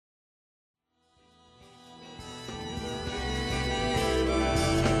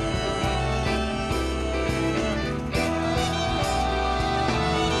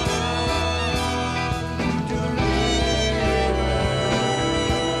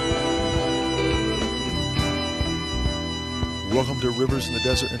Welcome to Rivers in the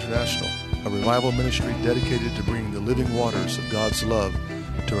Desert International, a revival ministry dedicated to bringing the living waters of God's love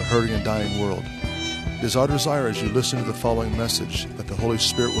to a hurting and dying world. It is our desire as you listen to the following message that the Holy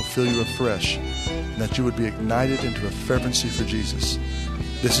Spirit will fill you afresh and that you would be ignited into a fervency for Jesus.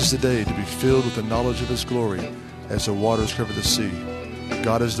 This is the day to be filled with the knowledge of His glory as the waters cover the sea.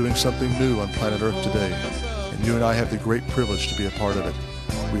 God is doing something new on planet Earth today, and you and I have the great privilege to be a part of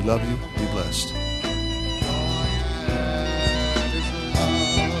it. We love you. Be blessed.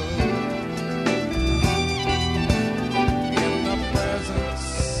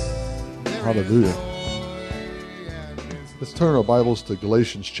 Hallelujah. Let's turn our Bibles to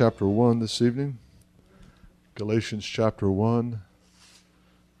Galatians chapter 1 this evening. Galatians chapter 1.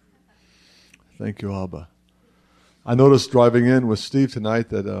 Thank you, Abba. I noticed driving in with Steve tonight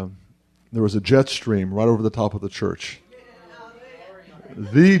that there was a jet stream right over the top of the church.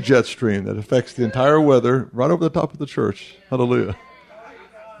 The jet stream that affects the entire weather right over the top of the church. Hallelujah.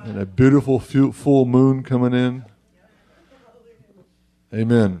 And a beautiful full moon coming in.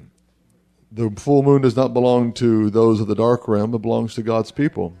 Amen. The full moon does not belong to those of the dark realm. It belongs to God's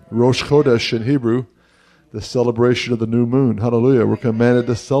people. Rosh Chodesh in Hebrew, the celebration of the new moon. Hallelujah. We're commanded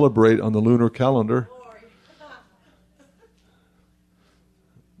to celebrate on the lunar calendar.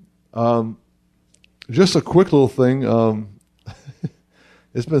 Just a quick little thing.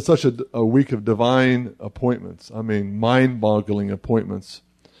 It's been such a week of divine appointments. I mean, mind-boggling appointments.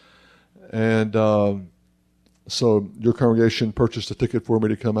 And so your congregation purchased a ticket for me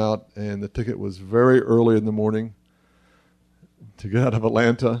to come out, and the ticket was very early in the morning to get out of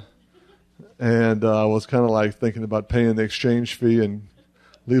Atlanta. And I was kind of like thinking about paying the exchange fee and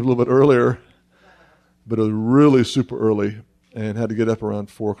leave a little bit earlier. But it was really super early and had to get up around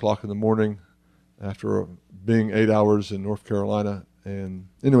 4 o'clock in the morning after being 8 hours in North Carolina. And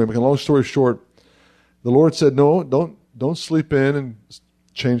anyway, making a long story short, the Lord said, no, don't sleep in and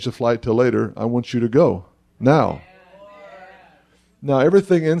change the flight till later. I want you to go. Now,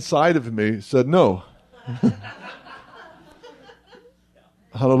 everything inside of me said no.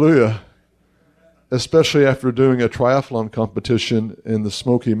 Hallelujah. Especially after doing a triathlon competition in the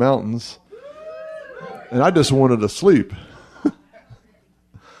Smoky Mountains. And I just wanted to sleep.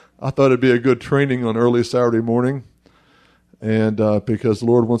 I thought it'd be a good training on early Saturday morning. And because the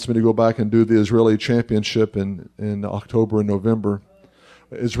Lord wants me to go back and do the Israeli Championship in October and November.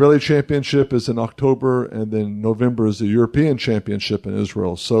 Israeli Championship is in October, and then November is the European Championship in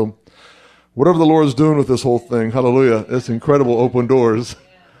Israel. So whatever the Lord's doing with this whole thing, hallelujah, it's incredible open doors.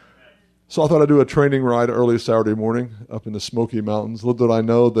 So I thought I'd do a training ride early Saturday morning up in the Smoky Mountains. Little did I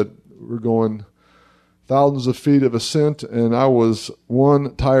know that we're going thousands of feet of ascent, and I was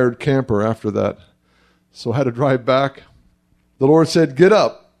one tired camper after that. So I had to drive back. The Lord said, get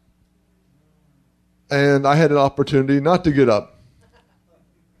up. And I had an opportunity not to get up.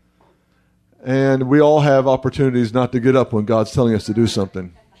 And we all have opportunities not to get up when God's telling us to do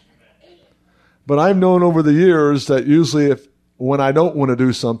something. But I've known over the years that usually when I don't want to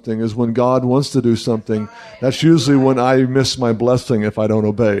do something is when God wants to do something. That's usually when I miss my blessing if I don't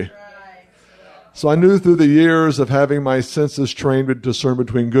obey. So I knew through the years of having my senses trained to discern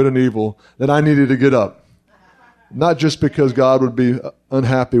between good and evil that I needed to get up. Not just because God would be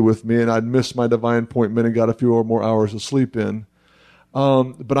unhappy with me and I'd miss my divine appointment and got a few more hours of sleep in.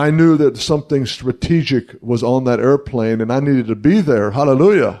 But I knew that something strategic was on that airplane and I needed to be there.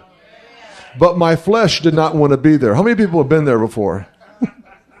 Hallelujah. But my flesh did not want to be there. How many people have been there before?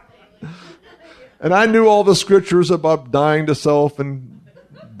 And I knew all the scriptures about dying to self and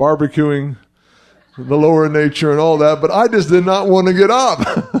barbecuing the lower nature and all that, but I just did not want to get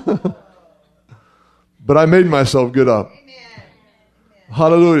up. But I made myself get up.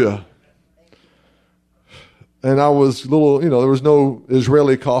 Hallelujah. And I was there was no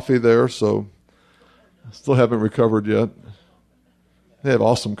Israeli coffee there, so I still haven't recovered yet. They have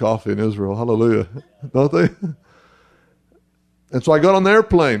awesome coffee in Israel. Hallelujah. Don't they? And so I got on the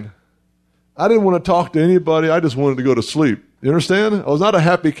airplane. I didn't want to talk to anybody. I just wanted to go to sleep. You understand? I was not a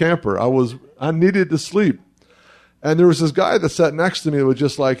happy camper. I needed to sleep. And there was this guy that sat next to me that was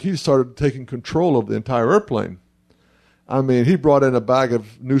just like, he started taking control of the entire airplane. I mean, he brought in a bag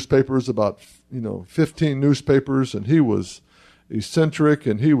of newspapers, about 15 newspapers, and he was eccentric,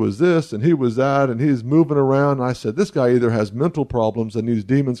 and he was this, and he was that, and he's moving around. And I said, this guy either has mental problems and needs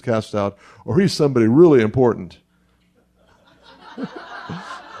demons cast out, or he's somebody really important.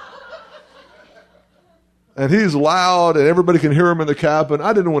 And he's loud, and everybody can hear him in the cabin.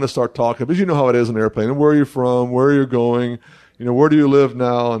 I didn't want to start talking, because you know how it is in an airplane. And where are you from? Where are you going? Where do you live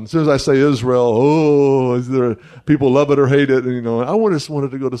now? And as soon as I say Israel, is there people love it or hate it? And I just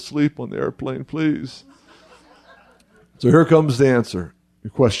wanted to go to sleep on the airplane, please. So here comes the answer.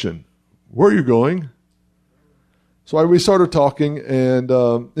 Your question, where are you going? So we started talking, and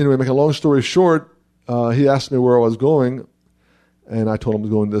anyway, make a long story short, he asked me where I was going, and I told him I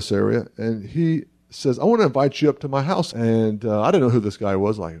was going to this area, and he says, I want to invite you up to my house. And I didn't know who this guy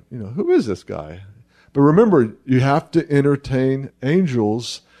was. Like, who is this guy? But remember, you have to entertain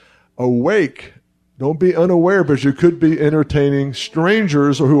angels awake. Don't be unaware, because you could be entertaining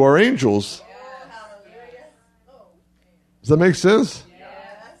strangers or who are angels. Does that make sense?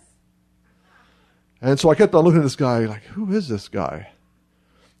 Yes. And so I kept on looking at this guy, like, who is this guy?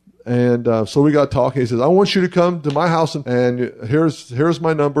 And so we got talking. He says, I want you to come to my house, and here's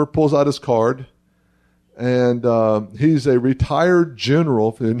my number. Pulls out his card. And he's a retired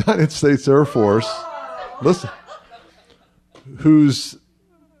general for the United States Air Force. Listen, who's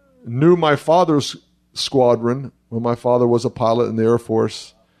knew my father's squadron when my father was a pilot in the Air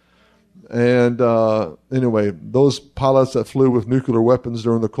Force. And anyway, those pilots that flew with nuclear weapons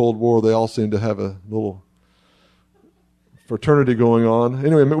during the Cold War, they all seemed to have a little fraternity going on.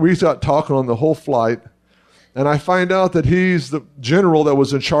 Anyway, we got talking on the whole flight, and I find out that he's the general that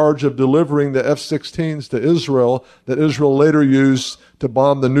was in charge of delivering the F-16s to Israel, that Israel later used to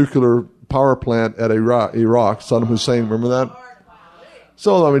bomb the nuclear power plant at Iraq. Saddam Hussein, remember that?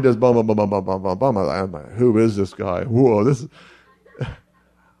 So I mean, just bum, bum, bum, bum, bum, bum, bum. I'm like, who is this guy? Whoa, this is...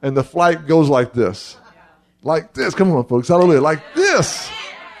 And the flight goes like this. Like this. Come on, folks. Hallelujah. Like this.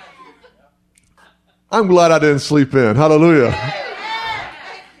 I'm glad I didn't sleep in. Hallelujah.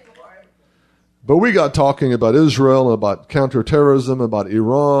 But we got talking about Israel and about counterterrorism, about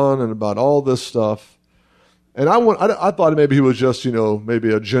Iran, and about all this stuff. And I thought maybe he was just,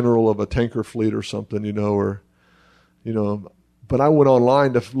 maybe a general of a tanker fleet or something, But I went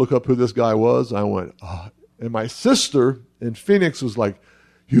online to look up who this guy was. I went, and my sister in Phoenix was like,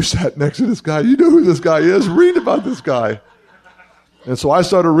 you sat next to this guy. You know who this guy is. Read about this guy. And so I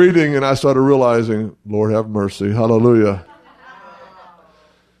started reading, and I started realizing, Lord have mercy. Hallelujah.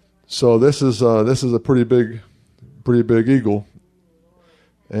 So this is a pretty big eagle,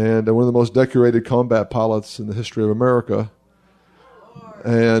 and one of the most decorated combat pilots in the history of America.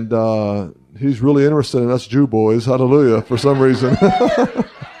 And he's really interested in us Jew boys. Hallelujah. For some reason.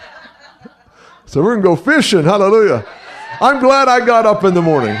 So we're going to go fishing. Hallelujah. I'm glad I got up in the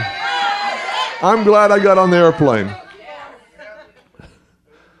morning. I'm glad I got on the airplane.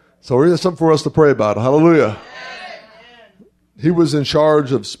 So here's something for us to pray about. Hallelujah. He was in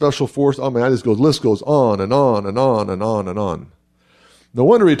charge of special force. I mean, list goes on and on and on and on and on. No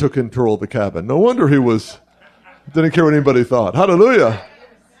wonder he took control of the cabin. No wonder he didn't care what anybody thought. Hallelujah.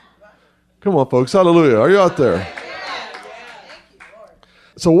 Come on, folks. Hallelujah. Are you out there?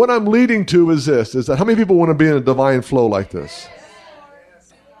 So what I'm leading to is this, is that how many people want to be in a divine flow like this?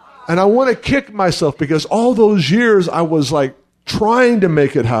 And I want to kick myself, because all those years I was like trying to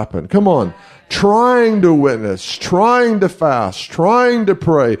make it happen. Come on. Trying to witness, trying to fast, trying to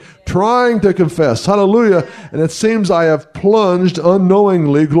pray, trying to confess. Hallelujah. And it seems I have plunged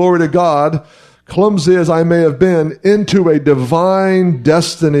unknowingly, glory to God, clumsy as I may have been, into a divine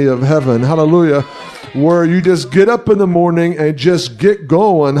destiny of heaven. Hallelujah. Where you just get up in the morning and just get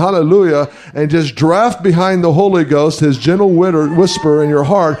going, hallelujah, and just draft behind the Holy Ghost, his gentle whisper in your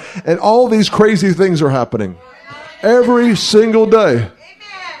heart, and all these crazy things are happening every single day.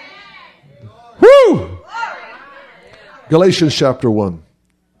 Woo! Galatians chapter 1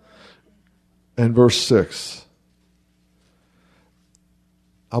 and verse 6.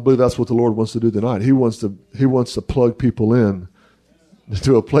 I believe that's what the Lord wants to do tonight. He wants to plug people in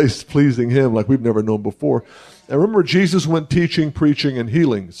to a place pleasing him like we've never known before. And remember, Jesus went teaching, preaching, and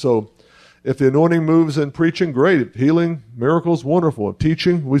healing. So if the anointing moves in preaching, great. Healing, miracles, wonderful.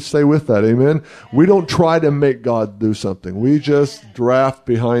 Teaching, we stay with that. Amen. We don't try to make God do something. We just draft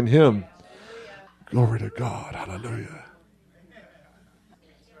behind him. Glory to God. Hallelujah.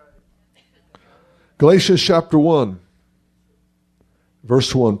 Galatians chapter 1.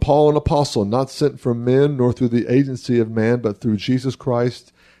 Verse 1, Paul, an apostle, not sent from men, nor through the agency of man, but through Jesus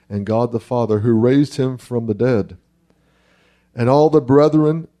Christ and God the Father, who raised him from the dead. And all the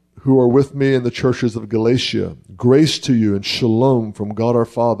brethren who are with me in the churches of Galatia, grace to you and shalom from God our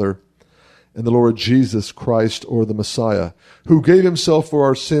Father and the Lord Jesus Christ, or the Messiah, who gave himself for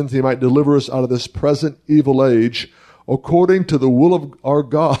our sins, he might deliver us out of this present evil age, according to the will of our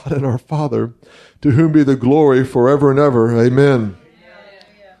God and our Father, to whom be the glory forever and ever. Amen.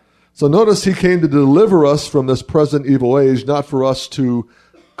 So notice he came to deliver us from this present evil age, not for us to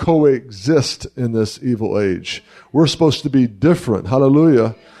coexist in this evil age. We're supposed to be different.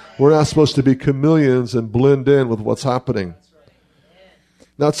 Hallelujah. We're not supposed to be chameleons and blend in with what's happening.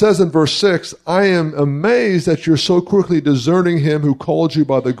 Now it says in verse 6, I am amazed that you're so quickly discerning him who called you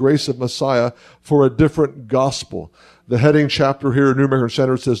by the grace of Messiah for a different gospel. The heading chapter here in New American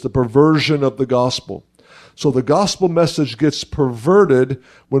Standard says the perversion of the gospel. So the gospel message gets perverted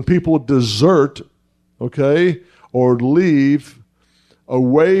when people desert, okay, or leave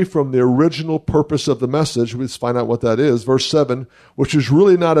away from the original purpose of the message. Let's find out what that is. Verse 7, which is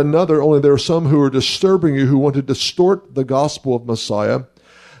really not another, only there are some who are disturbing you who want to distort the gospel of Messiah.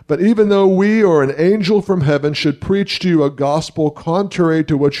 But even though we or an angel from heaven should preach to you a gospel contrary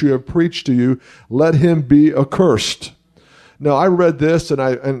to what you have preached to you, let him be accursed. Now, I read this, and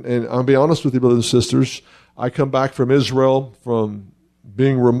I'll be honest with you, brothers and sisters. I come back from Israel, from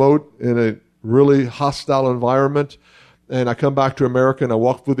being remote in a really hostile environment, and I come back to America, and I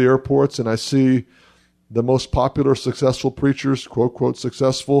walk through the airports, and I see the most popular, successful preachers, quote, quote,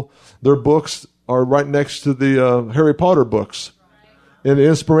 successful. Their books are right next to the Harry Potter books in the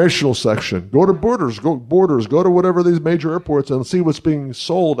inspirational section. Go to Borders, go to whatever these major airports and see what's being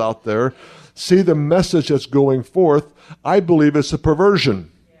sold out there. See the message that's going forth. I believe it's a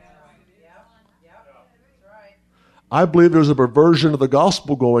perversion. I believe there's a perversion of the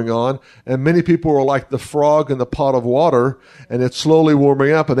gospel going on, and many people are like the frog in the pot of water, and it's slowly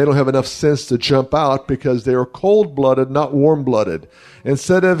warming up, and they don't have enough sense to jump out because they are cold-blooded, not warm-blooded.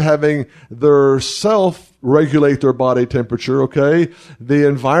 Instead of having their self regulate their body temperature, okay, the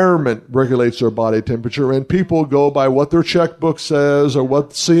environment regulates their body temperature, and people go by what their checkbook says, or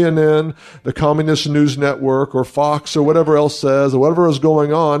what CNN, the Communist News Network, or Fox, or whatever else says, or whatever is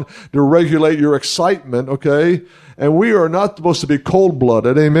going on to regulate your excitement, okay? And we are not supposed to be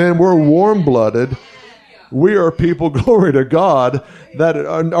cold-blooded, amen? We're warm-blooded. We are people, glory to God, that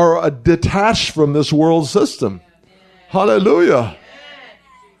are detached from this world system. Hallelujah.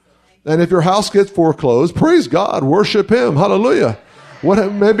 And if your house gets foreclosed, praise God, worship him. Hallelujah.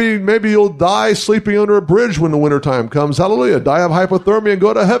 Maybe you'll die sleeping under a bridge when the wintertime comes. Hallelujah. Die of hypothermia and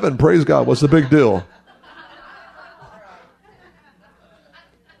go to heaven. Praise God. What's the big deal?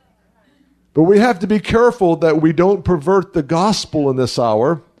 But we have to be careful that we don't pervert the gospel in this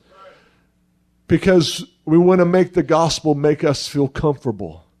hour, because we want to make the gospel make us feel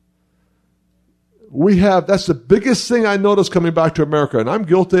comfortable. That's the biggest thing I noticed coming back to America, and I'm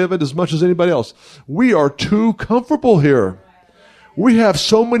guilty of it as much as anybody else. We are too comfortable here. We have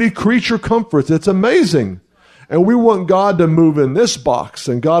so many creature comforts. It's amazing. And we want God to move in this box,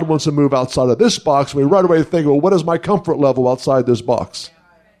 and God wants to move outside of this box. We right away think, well, what is my comfort level outside this box?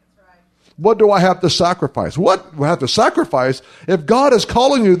 What do I have to sacrifice? What do I have to sacrifice? If God is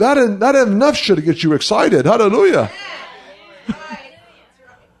calling you, that enough should get you excited. Hallelujah.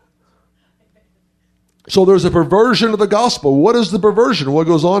 So there's a perversion of the gospel. What is the perversion? Well, it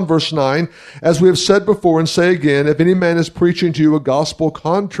goes on, verse 9. As we have said before and say again, if any man is preaching to you a gospel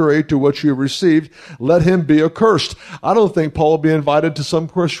contrary to what you have received, let him be accursed. I don't think Paul will be invited to some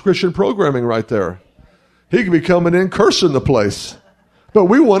Christian programming right there. He could be coming in cursing the place. But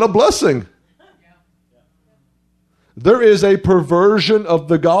we want a blessing. There is a perversion of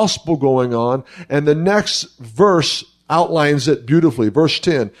the gospel going on, and the next verse outlines it beautifully. Verse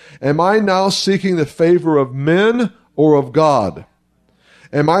 10, am I now seeking the favor of men or of God?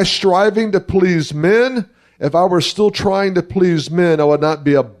 Am I striving to please men? If I were still trying to please men, I would not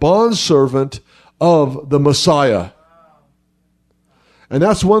be a bondservant of the Messiah. And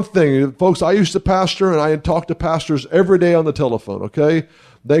that's one thing. Folks, I used to pastor, and I talk to pastors every day on the telephone, okay?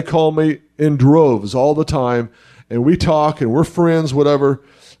 They call me in droves all the time, and we talk, and we're friends, whatever.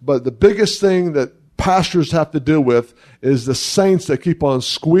 But the biggest thing that pastors have to deal with is the saints that keep on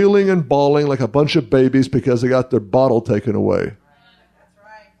squealing and bawling like a bunch of babies because they got their bottle taken away.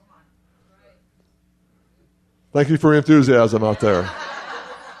 Thank you for your enthusiasm out there.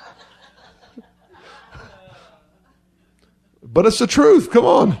 But it's the truth. Come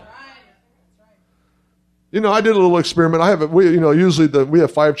on. You know, I did a little experiment. Usually we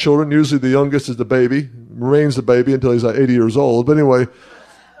have 5 children. Usually the youngest is the baby, remains the baby until he's like 80 years old. But anyway,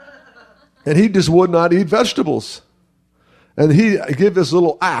 and he just would not eat vegetables. And he gave this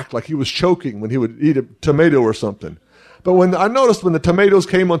little act like he was choking when he would eat a tomato or something. But when I noticed when the tomatoes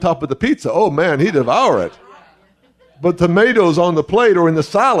came on top of the pizza, oh man, he'd devour it. But tomatoes on the plate or in the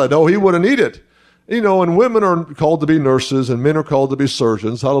salad, he wouldn't eat it. You know, and women are called to be nurses and men are called to be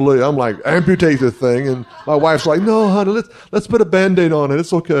surgeons. Hallelujah. I'm like, amputate the thing. And my wife's like, no, honey, let's put a Band-Aid on it.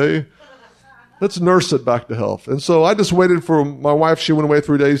 It's okay. Let's nurse it back to health. And so I just waited for my wife. She went away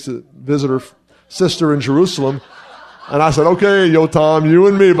 3 days to visit her sister in Jerusalem. And I said, okay, Tom, you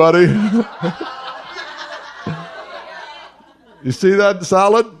and me, buddy. You see that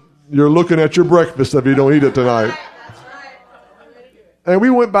salad? You're looking at your breakfast if you don't eat it tonight. And we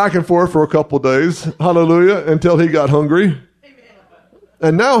went back and forth for a couple of days, hallelujah, until he got hungry.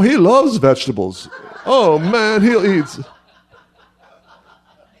 And now he loves vegetables. Oh, man, he'll eat.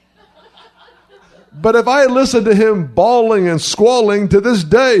 But if I had listened to him bawling and squalling, to this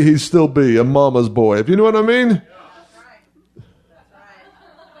day, he'd still be a mama's boy. If you know what I mean?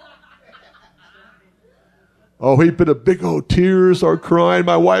 Oh, he put a big old tears or crying.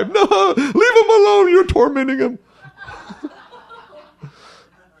 My wife, no, leave him alone. You're tormenting him.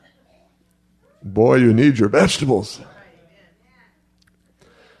 Boy, you need your vegetables.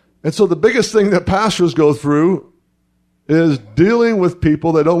 And so the biggest thing that pastors go through is dealing with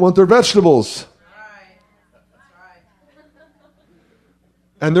people that don't want their vegetables.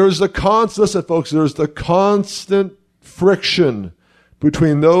 And there's the constant, listen folks, there's the constant friction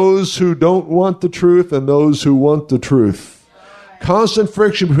between those who don't want the truth and those who want the truth. Constant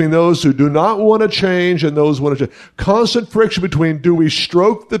friction between those who do not want to change and those who want to change. Constant friction between, do we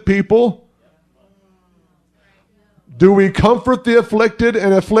stroke the people? Do we comfort the afflicted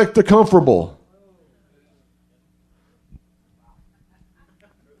and afflict the comfortable?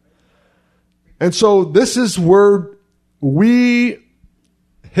 And so this is where we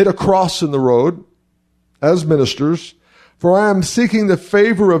hit a cross in the road as ministers. For I am seeking the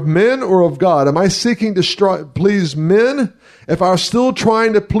favor of men or of God. Am I seeking to please men? If I was still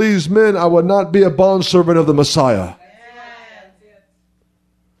trying to please men, I would not be a bondservant of the Messiah.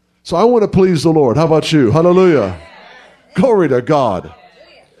 So I want to please the Lord. How about you? Hallelujah. Glory to God.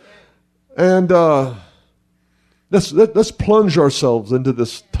 And let's plunge ourselves into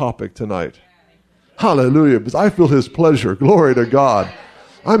this topic tonight. Hallelujah. Because I feel His pleasure. Glory to God.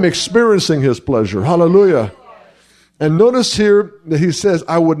 I'm experiencing His pleasure. Hallelujah. And notice here that he says,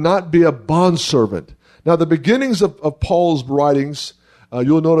 I would not be a bondservant. Now, the beginnings of Paul's writings,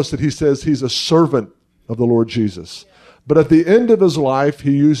 you'll notice that he says he's a servant of the Lord Jesus. But at the end of his life,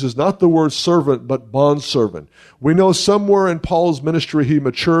 he uses not the word servant, but bondservant. We know somewhere in Paul's ministry, he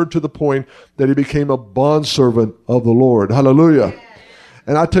matured to the point that he became a bondservant of the Lord. Hallelujah.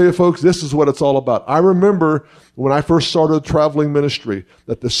 And I tell you, folks, this is what it's all about. I remember when I first started traveling ministry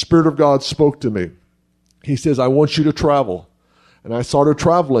that the Spirit of God spoke to me. He says, I want you to travel. And I started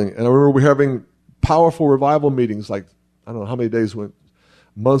traveling. And I remember we were having powerful revival meetings, like, I don't know how many days,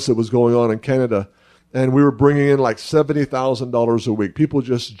 months it was going on in Canada. And we were bringing in like $70,000 a week. People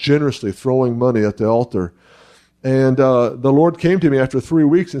just generously throwing money at the altar. And the Lord came to me after 3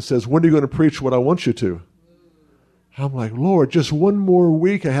 weeks and says, when are you going to preach what I want you to? I'm like, Lord, just one more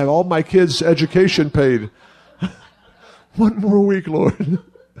week. I have all my kids' education paid. One more week, Lord.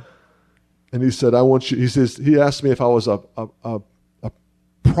 And he said, I want you, he asked me if I was a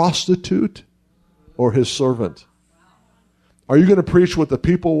prostitute or his servant. Are you going to preach what the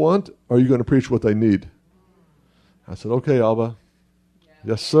people want, or are you going to preach what they need? I said, okay, Abba.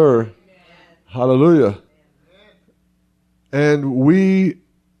 Yes, sir. Hallelujah. And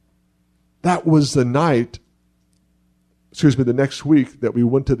that was the next week that we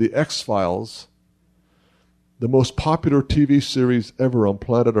went to the X-Files, the most popular TV series ever on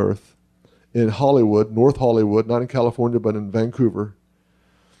planet Earth, in Hollywood, North Hollywood, not in California, but in Vancouver.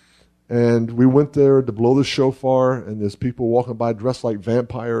 And we went there to blow the shofar, and there's people walking by dressed like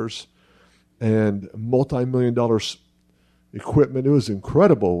vampires and multi-million-dollar equipment. It was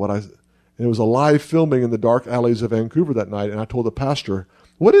incredible. And it was a live filming in the dark alleys of Vancouver that night. And I told the pastor,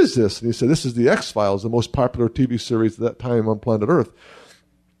 what is this? And he said, this is the X-Files, the most popular TV series at that time on planet Earth.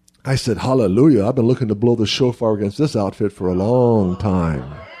 I said, hallelujah. I've been looking to blow the shofar against this outfit for a long time.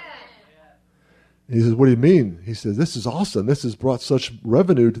 And he says, what do you mean? He says, this is awesome. This has brought such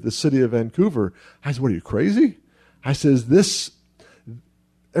revenue to the city of Vancouver. I said, what, are you crazy? I says,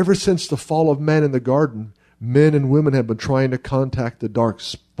 ever since the fall of man in the garden, men and women have been trying to contact the dark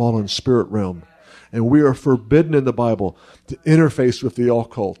fallen spirit realm. And we are forbidden in the Bible to interface with the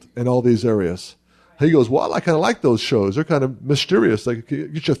occult in all these areas. He goes, well, I kind of like those shows. They're kind of mysterious. They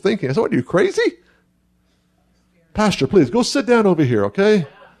get you thinking. I said, what, are you crazy? Pastor, please, go sit down over here, okay?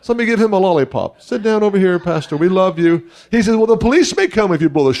 Somebody give him a lollipop. Sit down over here, Pastor. We love you. He says, well, the police may come if you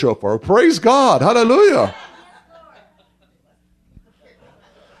blow the shofar. Praise God. Hallelujah.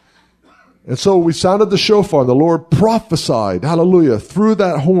 And so we sounded the shofar, and the Lord prophesied, hallelujah, through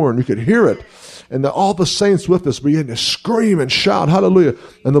that horn. You could hear it. And all the saints with us began to scream and shout, hallelujah.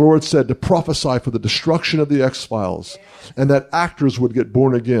 And the Lord said to prophesy for the destruction of the X-Files, and that actors would get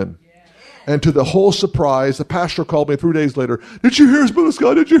born again. And to the whole surprise, the pastor called me 3 days later. Did you hear, Spirit of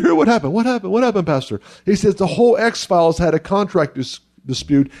God? Did you hear what happened? What happened? What happened, Pastor? He says the whole X-Files had a contract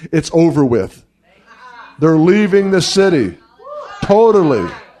dispute. It's over with. They're leaving the city. Totally.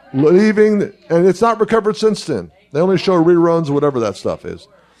 Leaving, and it's not recovered since then. They only show reruns, whatever that stuff is.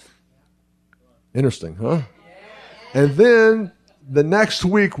 Interesting, huh? And then the next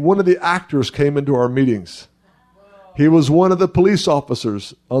week, one of the actors came into our meetings. He was one of the police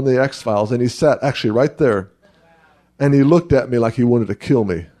officers on the X-Files, and he sat actually right there. And he looked at me like he wanted to kill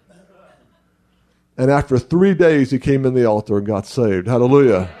me. And after 3 days, he came in the altar and got saved.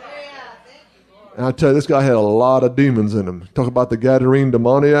 Hallelujah. And I tell you, this guy had a lot of demons in him. Talk about the Gadarene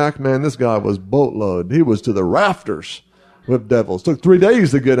demoniac. Man, this guy was boatload. He was to the rafters with devils. Took 3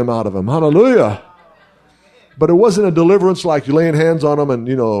 days to get him out of him. Hallelujah. But it wasn't a deliverance like you laying hands on him and,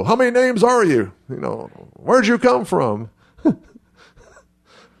 how many names are you? Where'd you come from?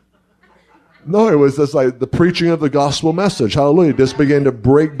 No, it was just like the preaching of the gospel message. Hallelujah. Just began to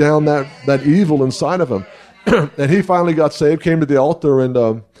break down that evil inside of him. And he finally got saved, came to the altar,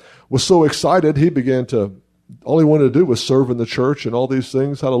 and was so excited, he began to, all he wanted to do was serve in the church and all these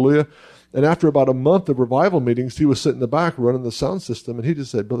things. Hallelujah. And after about a month of revival meetings, he was sitting in the back running the sound system, and he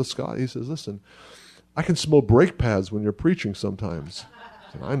just said, Brother Scott, he says, listen, I can smell brake pads when you're preaching sometimes.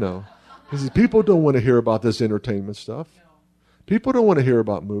 I said, I know. He says, people don't want to hear about this entertainment stuff. People don't want to hear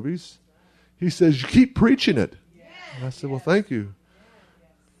about movies. He says, you keep preaching it. And I said, well, thank you.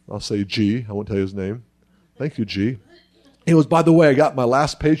 I'll say G. I won't tell you his name. Thank you, G. He goes, by the way, I got my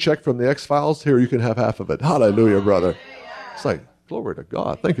last paycheck from the X-Files. Here, you can have half of it. Hallelujah, brother. It's like, glory to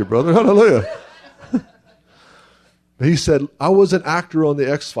God. Thank you, brother. Hallelujah. He said, I was an actor on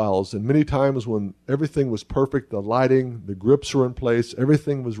the X-Files, and many times when everything was perfect, the lighting, the grips were in place,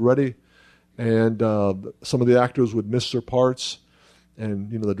 everything was ready, and some of the actors would miss their parts, and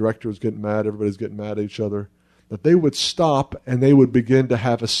the director was getting mad, everybody's getting mad at each other, that they would stop and they would begin to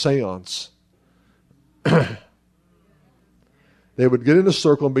have a seance. They would get in a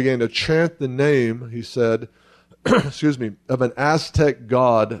circle and begin to chant the name, he said, of an Aztec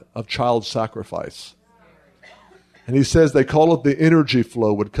god of child sacrifice. And he says they call it the energy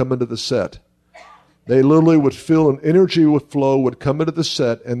flow would come into the set. They literally would feel an energy flow would come into the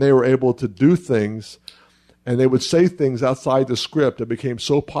set, and they were able to do things, and they would say things outside the script that became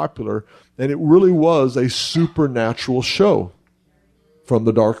so popular, and it really was a supernatural show from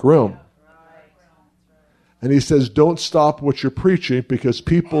the dark realm. And he says, don't stop what you're preaching, because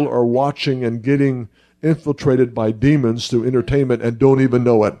people are watching and getting infiltrated by demons through entertainment and don't even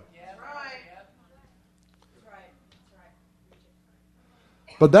know it.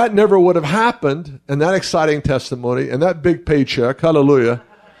 But that never would have happened, and that exciting testimony, and that big paycheck, hallelujah,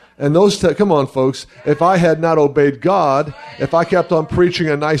 and those, come on folks, if I had not obeyed God, if I kept on preaching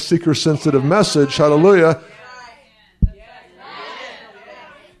a nice seeker-sensitive message, hallelujah.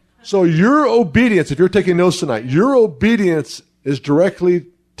 So your obedience, if you're taking notes tonight, your obedience is directly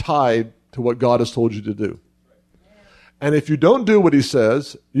tied to what God has told you to do. And if you don't do what he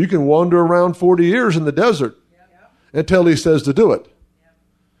says, you can wander around 40 years in the desert until he says to do it.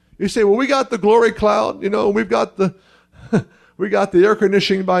 You say, well, we got the glory cloud, we've got the we got the air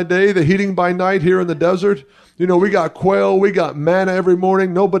conditioning by day, the heating by night here in the desert. We got quail, we got manna every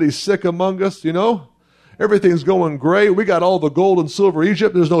morning, nobody's sick among us, Everything's going great. We got all the gold and silver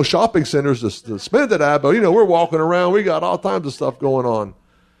Egypt. There's no shopping centers to spend it at, but we're walking around, we got all kinds of stuff going on.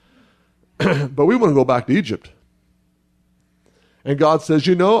 But we want to go back to Egypt. And God says,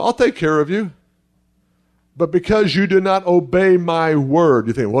 I'll take care of you. But because you did not obey my word,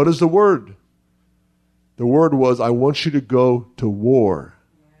 you think, what is the word? The word was, I want you to go to war.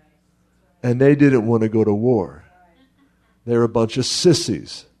 And they didn't want to go to war. They were a bunch of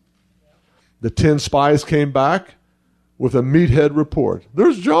sissies. The 10 spies came back with a meathead report.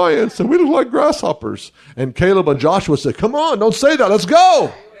 There's giants and we look like grasshoppers. And Caleb and Joshua said, come on, don't say that, let's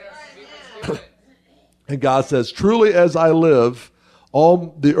go. And God says, truly as I live,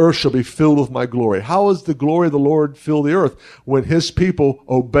 all the earth shall be filled with my glory. How does the glory of the Lord fill the earth? When his people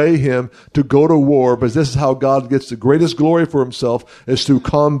obey him to go to war, because this is how God gets the greatest glory for himself, is through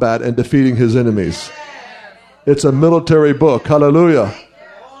combat and defeating his enemies. It's a military book. Hallelujah.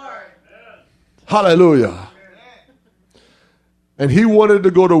 Hallelujah. And he wanted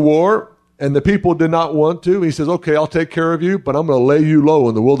to go to war, and the people did not want to. He says, okay, I'll take care of you, but I'm going to lay you low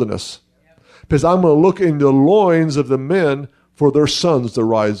in the wilderness. Because I'm going to look in the loins of the men for their sons to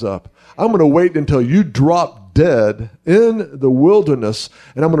rise up. I'm going to wait until you drop dead in the wilderness,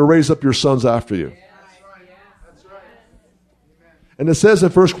 and I'm going to raise up your sons after you. And it says in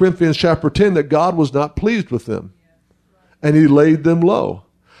 1 Corinthians chapter 10 that God was not pleased with them, and he laid them low.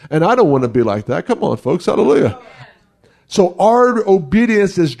 And I don't want to be like that. Come on, folks. Hallelujah. So our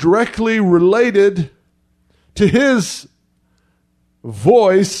obedience is directly related to his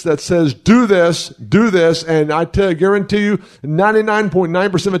voice that says, do this, and guarantee you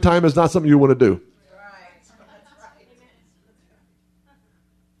 99.9% of the time is not something you want to do.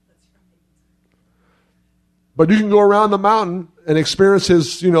 But you can go around the mountain and experience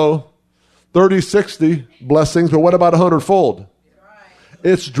his, 30, 60 blessings, but what about 100-fold?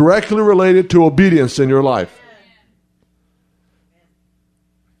 It's directly related to obedience in your life.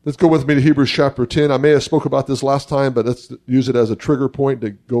 Let's go with me to Hebrews chapter 10. I may have spoke about this last time, but let's use it as a trigger point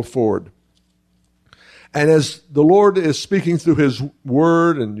to go forward. And as the Lord is speaking through his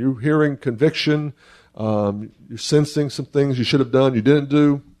word and you're hearing conviction, you're sensing some things you should have done, you didn't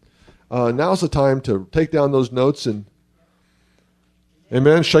do, now's the time to take down those notes and,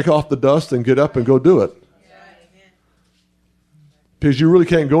 amen, shake off the dust and get up and go do it. Because you really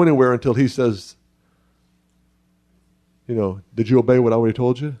can't go anywhere until he says, did you obey what I already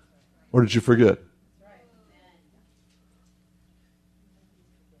told you? Or did you forget?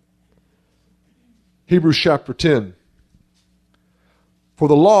 Hebrews chapter 10. For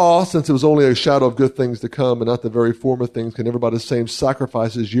the law, since it was only a shadow of good things to come and not the very form of things, can never by the same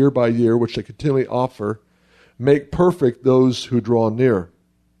sacrifices year by year, which they continually offer, make perfect those who draw near.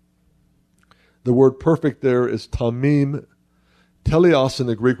 The word perfect there is tamim, teleos in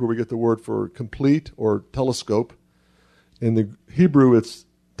the Greek, where we get the word for complete or telescope. In the Hebrew, it's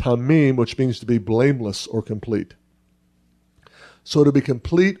tamim, which means to be blameless or complete. So to be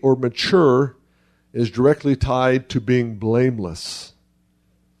complete or mature is directly tied to being blameless.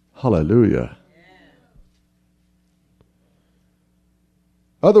 Hallelujah.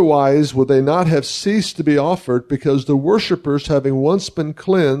 Otherwise, would they not have ceased to be offered, because the worshipers, having once been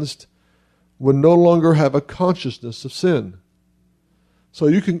cleansed, would no longer have a consciousness of sin. So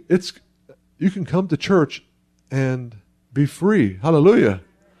you can come to church and be free. Hallelujah.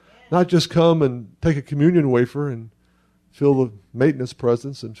 Not just come and take a communion wafer and feel the maintenance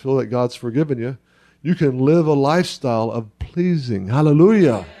presence and feel that God's forgiven you. You can live a lifestyle of pleasing.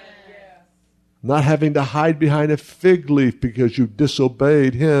 Hallelujah. Not having to hide behind a fig leaf because you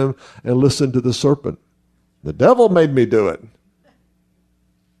disobeyed him and listened to the serpent. The devil made me do it.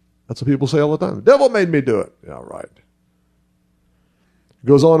 That's what people say all the time. The devil made me do it. Yeah, right. It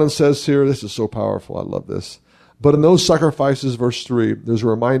goes on and says here, this is so powerful. I love this. But in those sacrifices, verse 3, there's a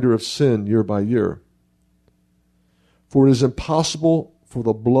reminder of sin year by year. For it is impossible for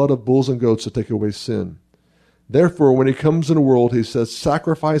the blood of bulls and goats to take away sin. Therefore, when he comes in the world, he says,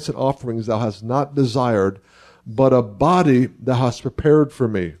 sacrifice and offerings thou hast not desired, but a body thou hast prepared for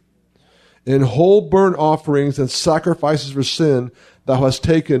me. In whole burnt offerings and sacrifices for sin, thou hast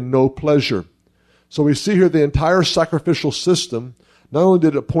taken no pleasure. So we see here the entire sacrificial system. Not only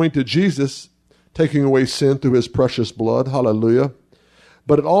did it point to Jesus taking away sin through his precious blood, hallelujah,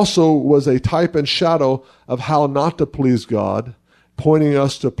 but it also was a type and shadow of how not to please God, pointing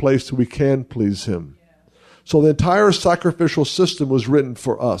us to a place we can please him. So the entire sacrificial system was written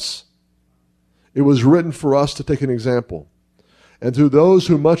for us. It was written for us to take an example. And to those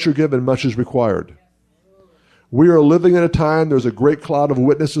who much are given, much is required. We are living in a time, there's a great cloud of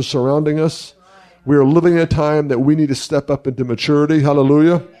witnesses surrounding us. We are living in a time that we need to step up into maturity,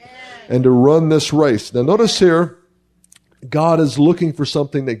 hallelujah, and to run this race. Now notice here, God is looking for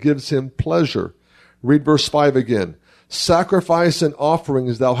something that gives him pleasure. Read verse 5 again. Sacrifice and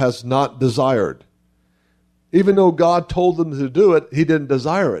offerings thou hast not desired. Even though God told them to do it, he didn't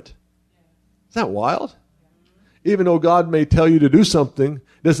desire it. Is that wild? Even though God may tell you to do something,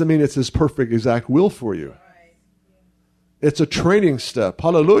 doesn't mean it's his perfect exact will for you. It's a training step.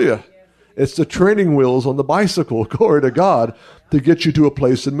 Hallelujah. It's the training wheels on the bicycle, glory to God, to get you to a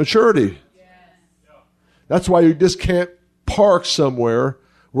place in maturity. That's why you just can't park somewhere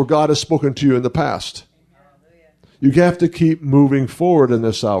where God has spoken to you in the past. You have to keep moving forward in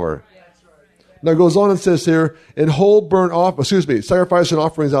this hour. Now it goes on and says here, in whole sacrifice and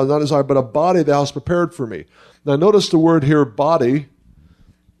offerings thou hast not desired, but a body thou hast prepared for me. Now notice the word here, body,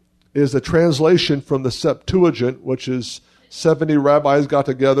 is a translation from the Septuagint, which is 70 rabbis got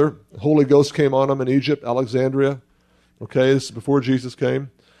together. The Holy Ghost came on them in Egypt, Alexandria. Okay, this is before Jesus came.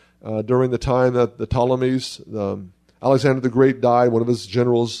 During the time that the Ptolemies, Alexander the Great died, one of his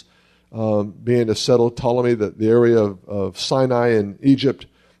generals being to settle Ptolemy, the area of Sinai in Egypt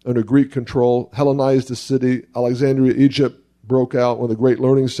under Greek control, Hellenized the city. Alexandria, Egypt broke out, one of the great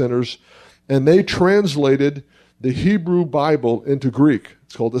learning centers. And they translated the Hebrew Bible into Greek.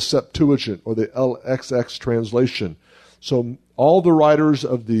 It's called the Septuagint, or the LXX translation. So all the writers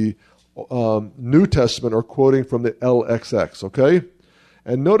of the New Testament are quoting from the LXX, okay?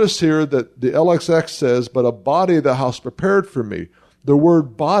 And notice here that the LXX says, but a body thou hast prepared for me. The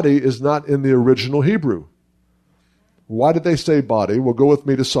word body is not in the original Hebrew. Why did they say body? Well, go with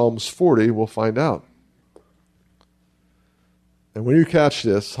me to Psalms 40. We'll find out. And when you catch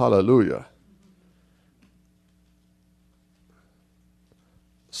this, hallelujah.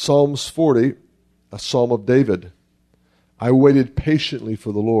 Psalms 40, a psalm of David. I waited patiently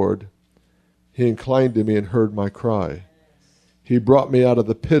for the Lord. He inclined to me and heard my cry. He brought me out of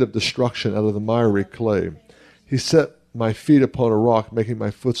the pit of destruction, out of the miry clay. He set my feet upon a rock, making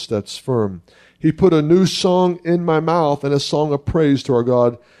my footsteps firm. He put a new song in my mouth and a song of praise to our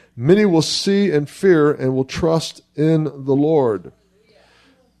God. Many will see and fear and will trust in the Lord.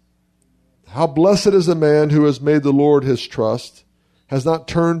 How blessed is the man who has made the Lord his trust, has not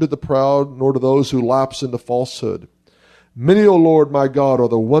turned to the proud, nor to those who lapse into falsehood. Many, O Lord my God, are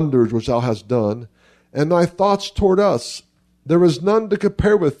the wonders which thou hast done, and thy thoughts toward us. There is none to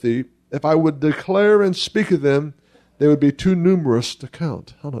compare with thee. If I would declare and speak of them, they would be too numerous to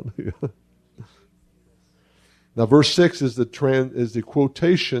count. Hallelujah. Now, verse 6 is the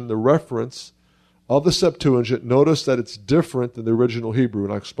quotation, the reference of the Septuagint. Notice that it's different than the original Hebrew,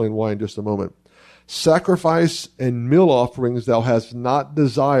 and I'll explain why in just a moment. Sacrifice and meal offerings thou hast not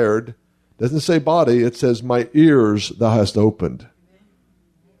desired. It doesn't say body, it says my ears thou hast opened.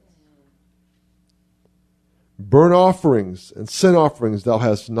 Burnt offerings and sin offerings thou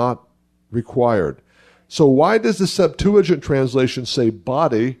hast not required. So why does the Septuagint translation say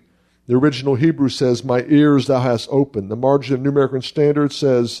body? The original Hebrew says, my ears thou hast opened. The Margin of New American Standard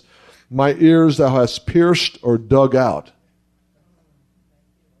says, my ears thou hast pierced or dug out.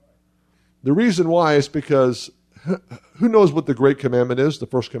 The reason why is because, who knows what the great commandment is, the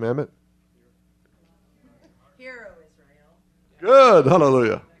first commandment? Hear, O Israel. Good,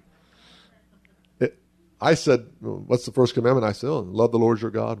 hallelujah. I said, what's the first commandment? I said, love the Lord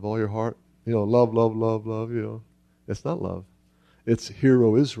your God with all your heart. Love, love, love, love, It's not love. It's hear,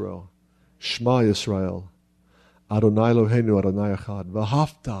 O Israel. Shema Yisrael. Adonai Eloheinu Adonai Echad.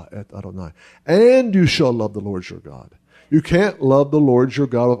 V'ahavta et Adonai. And you shall love the Lord your God. You can't love the Lord your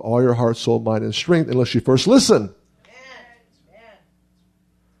God with all your heart, soul, mind, and strength unless you first listen.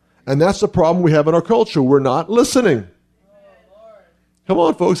 And that's the problem we have in our culture. We're not listening. Come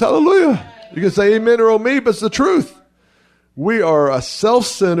on, folks. Hallelujah. You can say amen or oh me, but it's the truth. We are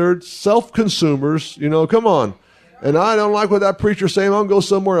self-centered, self-consumers. Come on. And I don't like what that preacher's saying. I'll go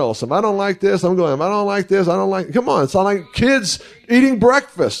somewhere else. If I don't like this, I'm going. If I don't like this, I don't like. Come on. It's not like kids eating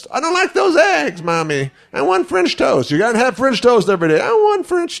breakfast. I don't like those eggs, Mommy. I want French toast. You got to have French toast every day. I want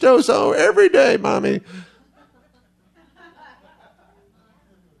French toast every day, Mommy.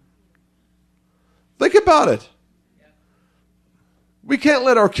 Think about it. We can't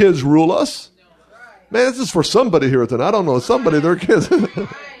let our kids rule us. Man, this is for somebody here tonight. I don't know. Somebody, their kids.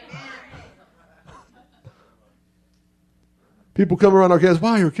 People come around our kids,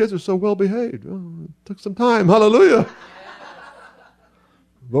 wow, your kids are so well behaved. Oh, it took some time. Hallelujah.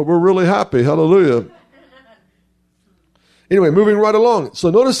 But we're really happy. Hallelujah. Anyway, moving right along. So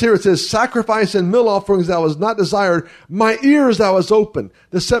notice here it says, sacrifice and meal offerings thou hast not desired, my ears thou hast opened.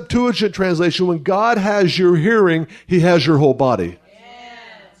 The Septuagint translation, when God has your hearing, he has your whole body.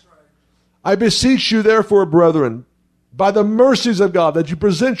 Yes. I beseech you therefore, brethren, by the mercies of God, that you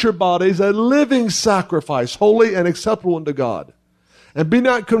present your bodies a living sacrifice, holy and acceptable unto God. And be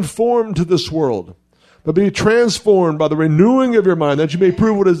not conformed to this world, but be transformed by the renewing of your mind, that you may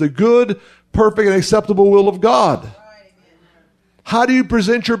prove what is the good, perfect, and acceptable will of God. How do you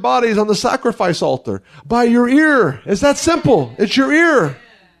present your bodies on the sacrifice altar? By your ear. It's that simple. It's your ear.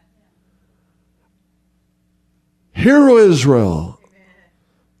 Hear, O Israel.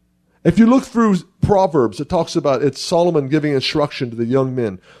 If you look through Proverbs, it talks about it's Solomon giving instruction to the young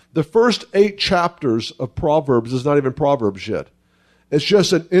men. The first 8 chapters of Proverbs is not even Proverbs yet. It's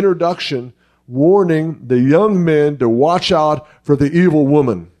just an introduction warning the young men to watch out for the evil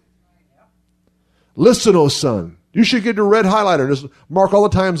woman. Listen, O son. You should get your red highlighter and just mark all the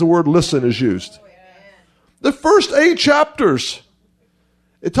times the word listen is used. The first 8 chapters,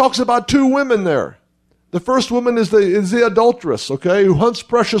 it talks about 2 women there. The first woman is the adulteress, okay, who hunts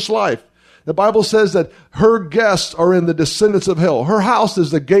precious life. The Bible says that her guests are in the descendants of hell. Her house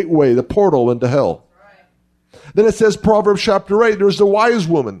is the gateway, the portal into hell. Right. Then it says, Proverbs chapter 8, there's the wise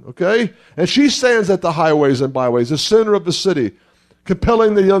woman, okay? And she stands at the highways and byways, the center of the city,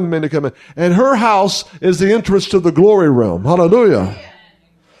 compelling the young men to come in. And her house is the entrance to the glory realm. Hallelujah. Yeah.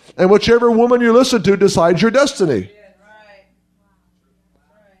 And whichever woman you listen to decides your destiny.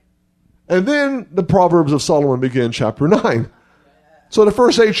 And then the Proverbs of Solomon begin, chapter 9. So the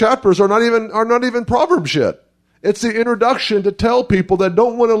first 8 chapters are not even Proverbs yet. It's the introduction to tell people that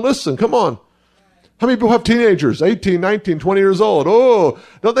don't want to listen. Come on. How many people have teenagers, 18, 19, 20 years old? Oh,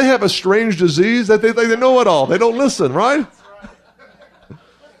 don't they have a strange disease that they know it all? They don't listen, right?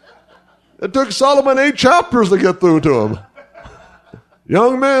 It took Solomon 8 chapters to get through to him.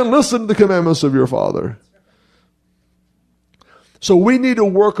 Young man, listen to the commandments of your father. So we need to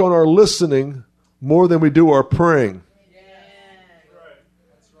work on our listening more than we do our praying.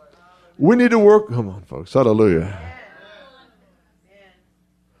 We need to work. Come on, folks. Hallelujah.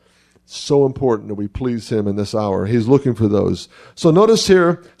 So important that we please him in this hour. He's looking for those. So notice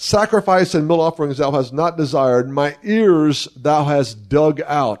here, sacrifice and meal offerings thou hast not desired. My ears thou hast dug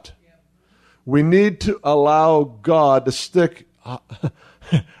out. We need to allow God to stick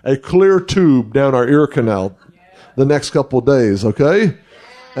a clear tube down our ear canal the next couple of days, okay?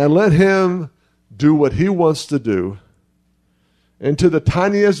 And let him do what he wants to do. And to the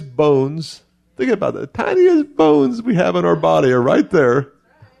tiniest bones, think about the tiniest bones we have in our body are right there.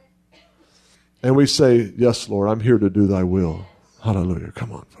 And we say, yes, Lord, I'm here to do thy will. Hallelujah.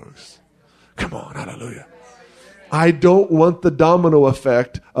 Come on, folks. Come on, hallelujah. I don't want the domino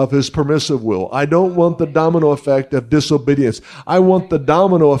effect of his permissive will. I don't want the domino effect of disobedience. I want the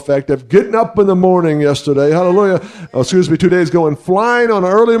domino effect of getting up in the morning yesterday. Hallelujah. 2 days ago and flying on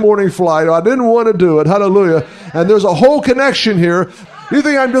an early morning flight. I didn't want to do it. Hallelujah. And there's a whole connection here. You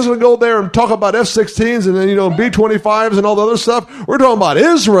think I'm just going to go there and talk about F-16s and then, B-25s and all the other stuff? We're talking about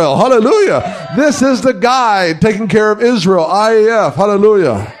Israel. Hallelujah. This is the guy taking care of Israel. IAF.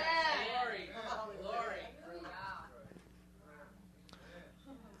 Hallelujah.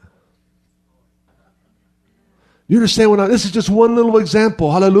 You understand this is just one little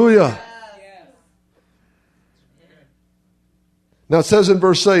example. Hallelujah. Now it says in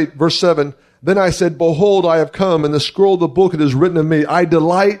verse 7, then I said, behold, I have come, and the scroll of the book it is written of me. I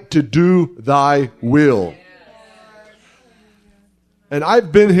delight to do thy will. And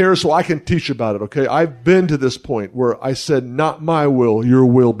I've been here so I can teach about it, okay? I've been to this point where I said, not my will, your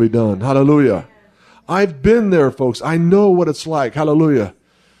will be done. Hallelujah. I've been there, folks. I know what it's like. Hallelujah.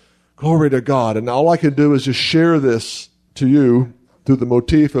 Glory to God. And all I can do is just share this to you through the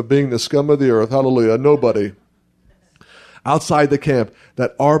motif of being the scum of the earth. Hallelujah. Nobody outside the camp,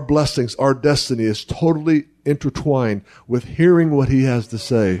 that our blessings, our destiny is totally intertwined with hearing what he has to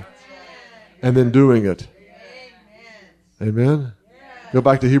say and then doing it. Amen? Go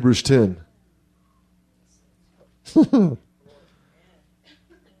back to Hebrews 10.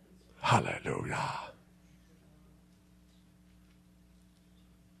 Hallelujah.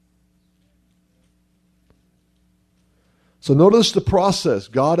 So notice the process.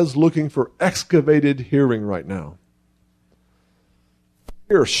 God is looking for excavated hearing right now.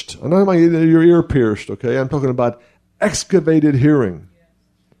 Pierced. I'm not talking about your ear pierced, okay? I'm talking about excavated hearing.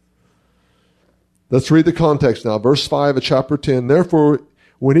 Let's read the context now. Verse 5 of chapter 10. Therefore,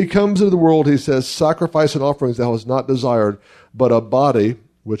 when he comes into the world, he says, sacrifice and offerings thou hast not desired, but a body,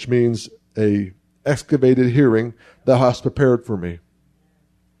 which means a excavated hearing, thou hast prepared for me.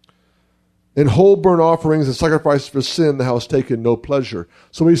 In whole burnt offerings and sacrifices for sin, thou hast taken no pleasure.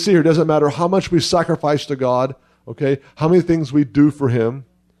 So we see here, it doesn't matter how much we sacrifice to God, okay, how many things we do for him.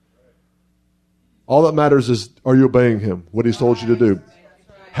 All that matters is, are you obeying him, what he's told you to do?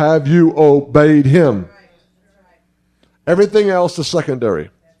 Have you obeyed him? Everything else is secondary.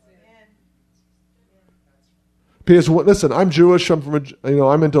 Because listen, I'm Jewish.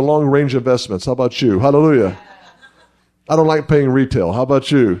 I'm into long range investments. How about you? Hallelujah. I don't like paying retail. How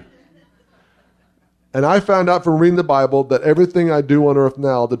about you? And I found out from reading the Bible that everything I do on earth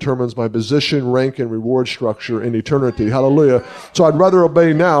now determines my position, rank, and reward structure in eternity. Hallelujah. So I'd rather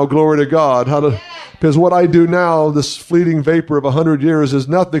obey now, glory to God. Because what I do now, this fleeting vapor of 100 years, is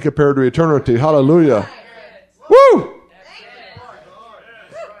nothing compared to eternity. Hallelujah. Woo!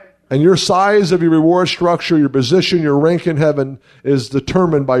 And your size of your reward structure, your position, your rank in heaven is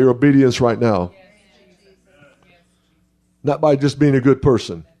determined by your obedience right now. Not by just being a good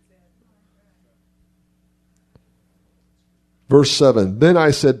person. Verse 7, then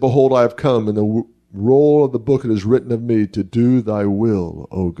I said, behold, I have come, and the roll of the book it is written of me to do thy will,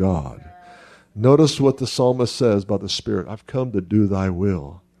 O God. Notice what the psalmist says about the Spirit. I've come to do thy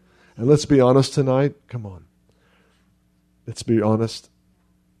will. And let's be honest tonight. Come on. Let's be honest.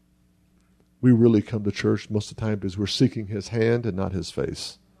 We really come to church most of the time because we're seeking his hand and not his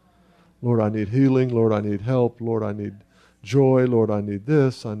face. Lord, I need healing. Lord, I need help. Lord, I need joy. Lord, I need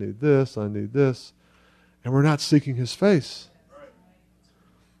this. I need this. I need this. And we're not seeking his face.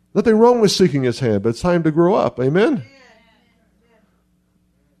 Nothing wrong with seeking his hand, but it's time to grow up. Amen?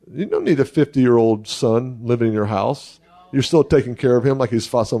 You don't need a 50-year-old son living in your house. You're still taking care of him like he's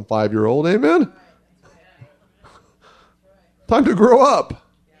some 5-year-old. Amen? Time to grow up.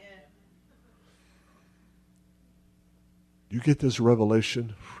 You get this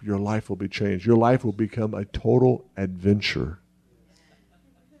revelation, your life will be changed. Your life will become a total adventure.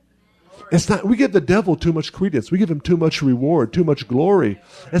 It's not, we give the devil too much credence. We give him too much reward, too much glory.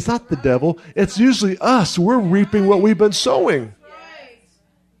 It's not the devil. It's usually us. We're reaping what we've been sowing.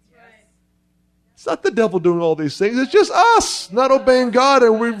 It's not the devil doing all these things. It's just us not obeying God,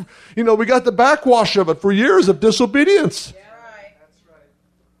 and we got the backwash of it for years of disobedience. Yeah, right. That's right.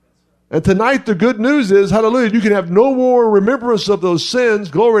 And tonight the good news is, hallelujah, you can have no more remembrance of those sins,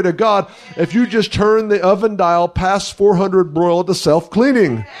 glory to God, if you just turn the oven dial past 400 broil to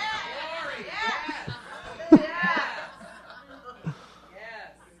self-cleaning.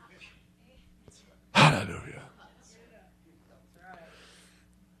 Hallelujah.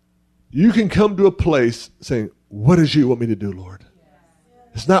 You can come to a place saying, what does you want me to do, Lord?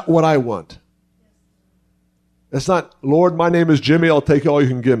 It's not what I want. It's not, Lord, my name is Jimmy, I'll take all you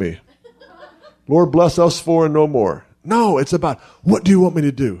can give me. Lord, bless us four and no more. No, it's about, what do you want me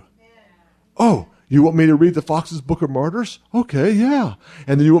to do? Oh, you want me to read the Fox's Book of Martyrs? Okay, yeah.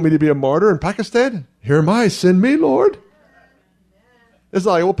 And then you want me to be a martyr in Pakistan? Here am I, send me, Lord. It's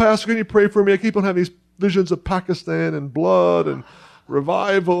like, well, Pastor, can you pray for me? I keep on having these visions of Pakistan and blood and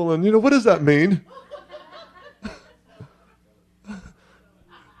revival. And, what does that mean?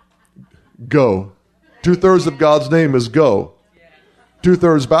 Go. 2/3 of God's name is go.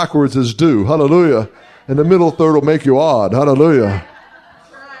 2/3 backwards is do. Hallelujah. And the middle third will make you odd. Hallelujah.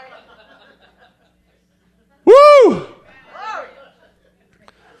 Woo!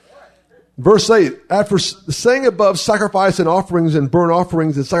 Verse 8, after saying above, sacrifice and offerings and burnt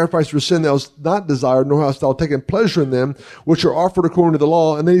offerings and sacrifice for sin thou hast not desired, nor hast thou taken pleasure in them, which are offered according to the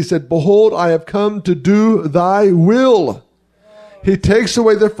law. And then he said, behold, I have come to do thy will. He takes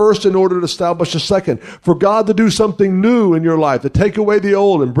away the first in order to establish the second. For God to do something new in your life, to take away the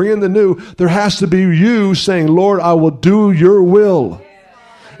old and bring in the new, there has to be you saying, Lord, I will do your will.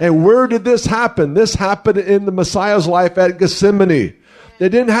 And where did this happen? This happened in the Messiah's life at Gethsemane. It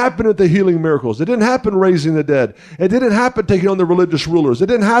didn't happen at the healing miracles. It didn't happen raising the dead. It didn't happen taking on the religious rulers. It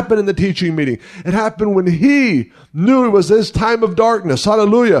didn't happen in the teaching meeting. It happened when he knew it was his time of darkness.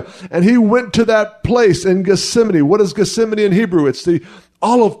 Hallelujah. And he went to that place in Gethsemane. What is Gethsemane in Hebrew? It's the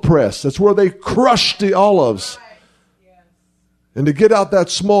olive press. That's where they crushed the olives. And to get out that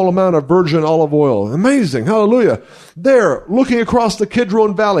small amount of virgin olive oil. Amazing. Hallelujah. There, looking across the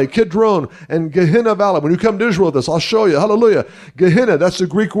Kidron Valley, Kidron and Gehenna Valley. When you come to Israel with us, I'll show you. Hallelujah. Gehenna, that's the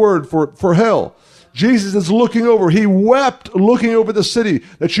Greek word for hell. Jesus is looking over. He wept looking over the city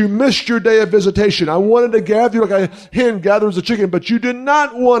that you missed your day of visitation. I wanted to gather you like a hen gathers a chicken, but you did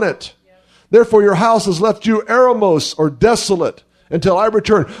not want it. Therefore, your house has left you eremos, or desolate, until I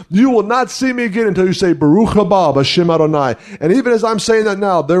return. You will not see me again until you say, Baruch haba b'Shem Adonai. And even as I'm saying that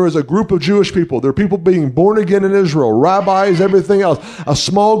now, there is a group of Jewish people. There are people being born again in Israel, rabbis, everything else. A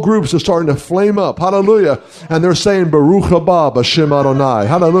small groups are starting to flame up. Hallelujah. And they're saying, Baruch haba b'Shem Adonai.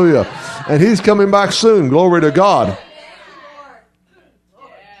 Hallelujah. And he's coming back soon. Glory to God.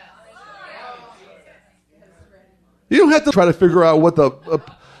 You don't have to try to figure out what the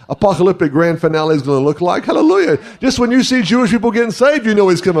apocalyptic grand finale is going to look like. Hallelujah. Just when you see Jewish people getting saved, you know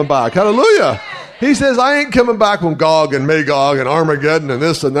he's coming back. Hallelujah. He says, I ain't coming back from Gog and Magog and Armageddon and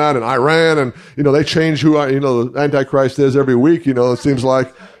this and that and Iran. And, they change who, the Antichrist is every week, it seems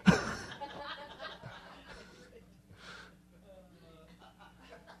like.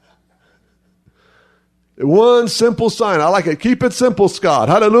 One simple sign. I like it. Keep it simple, Scott.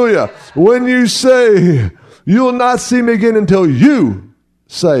 Hallelujah. When you say, you'll not see me again until you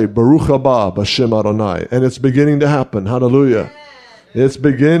say, Baruch haba b'Shem Adonai. And it's beginning to happen. Hallelujah. It's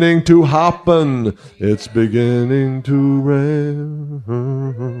beginning to happen. It's beginning to rain.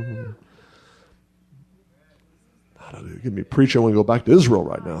 Hallelujah. Give me preaching. I want to go back to Israel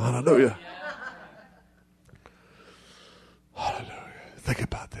right now. Hallelujah. Hallelujah. Think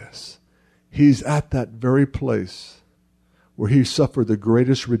about this. He's at that very place where he suffered the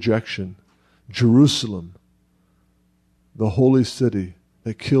greatest rejection. Jerusalem, the holy city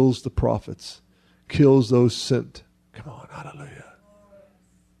that kills the prophets, kills those sent. Come on, hallelujah.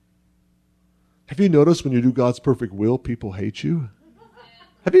 Have you noticed when you do God's perfect will, people hate you?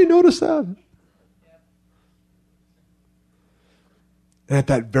 Have you noticed that? And at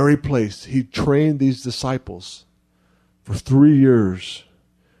that very place, he trained these disciples for 3 years.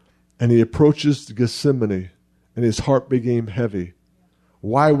 And he approaches Gethsemane, and his heart became heavy.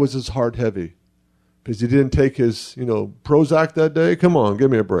 Why was his heart heavy? Because he didn't take his, Prozac that day? Come on, give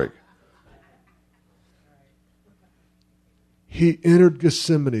me a break. He entered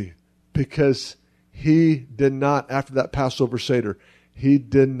Gethsemane because he did not, after that Passover Seder, he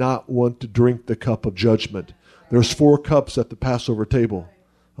did not want to drink the cup of judgment. There's 4 cups at the Passover table.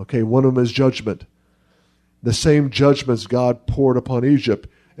 Okay, one of them is judgment. The same judgments God poured upon Egypt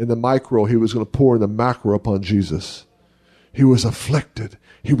in the micro, he was going to pour in the macro upon Jesus. He was afflicted.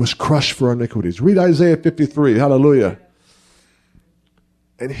 He was crushed for our iniquities. Read Isaiah 53. Hallelujah.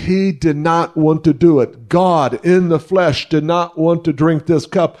 And he did not want to do it. God in the flesh did not want to drink this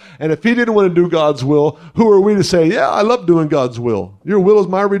cup. And if he didn't want to do God's will, who are we to say, yeah, I love doing God's will. Your will is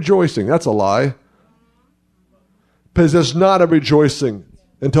my rejoicing. That's a lie. Because it's not a rejoicing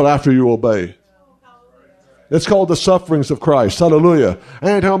until after you obey. It's called the sufferings of Christ. Hallelujah.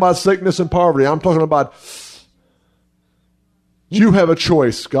 I ain't talking about sickness and poverty. I'm talking about you have a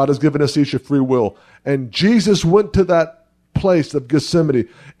choice. God has given us each a free will. And Jesus went to that place of Gethsemane.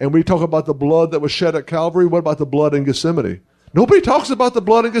 And we talk about the blood that was shed at Calvary. What about the blood in Gethsemane? Nobody talks about the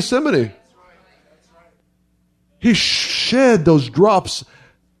blood in Gethsemane. He shed those drops.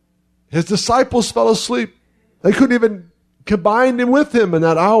 His disciples fell asleep. They couldn't even combine him with him in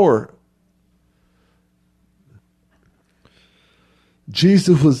that hour.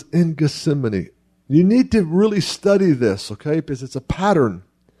 Jesus was in Gethsemane. You need to really study this, okay? Because it's a pattern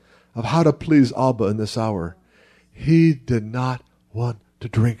of how to please Abba in this hour. He did not want to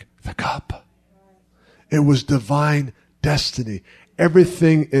drink the cup. It was divine destiny.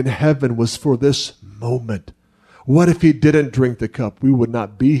 Everything in heaven was for this moment. What if he didn't drink the cup? We would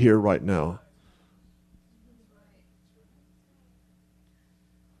not be here right now.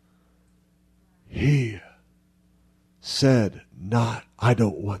 He said, not, I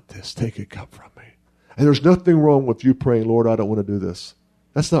don't want this. Take a cup from me. And there's nothing wrong with you praying, Lord, I don't want to do this.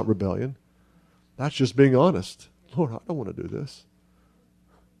 That's not rebellion. That's just being honest. Lord, I don't want to do this.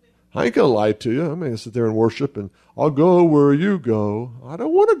 I ain't going to lie to you. I'm going to sit there and worship, and I'll go where you go. I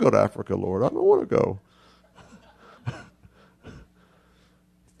don't want to go to Africa, Lord. I don't want to go.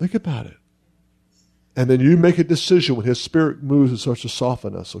 Think about it. And then you make a decision when his spirit moves and starts to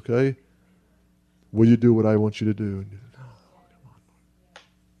soften us, okay? Will you do what I want you to do?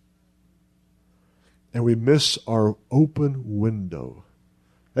 And we miss our open window.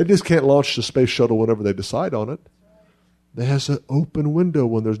 They just can't launch the space shuttle whenever they decide on it. There has an open window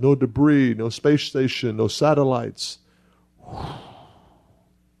when there's no debris, no space station, no satellites.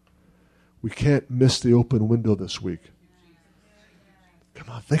 We can't miss the open window this week. Come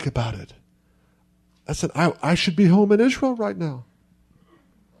on, think about it. I said, I should be home in Israel right now.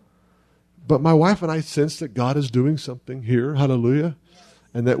 But my wife and I sense that God is doing something here, hallelujah,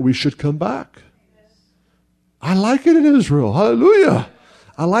 and that we should come back. I like it in Israel, hallelujah.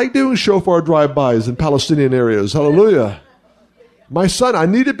 I like doing shofar drive-bys in Palestinian areas, hallelujah. My son, I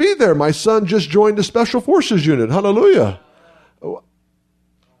need to be there. My son just joined the Special Forces unit, hallelujah.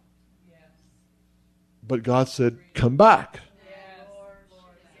 But God said, come back.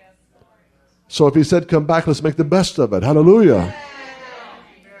 So if he said, come back, let's make the best of it, hallelujah.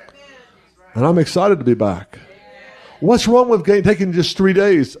 And I'm excited to be back. What's wrong with taking just 3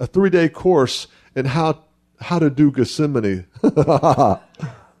 days, a 3-day course in how to do Gethsemane?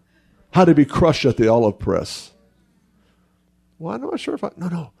 How to be crushed at the olive press. Well, I'm not sure if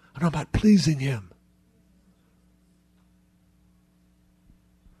no, I know about pleasing him.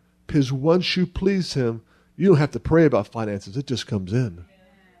 Because once you please him, you don't have to pray about finances. It just comes in.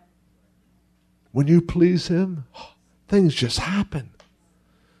 When you please him, things just happen.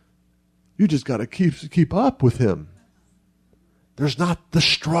 You just got to keep up with him. There's not the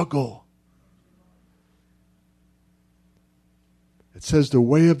struggle. It says the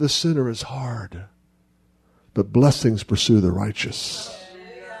way of the sinner is hard, but blessings pursue the righteous.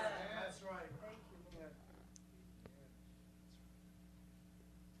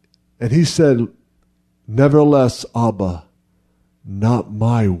 And he said, nevertheless, Abba, not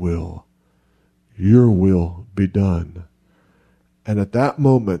my will, your will be done. And at that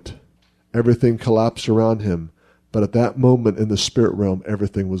moment, everything collapsed around him. But at that moment in the spirit realm,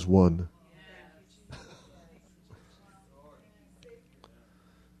 everything was one.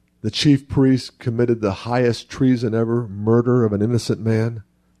 The chief priest committed the highest treason ever, murder of an innocent man.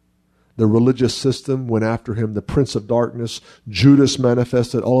 The religious system went after him, the prince of darkness. Judas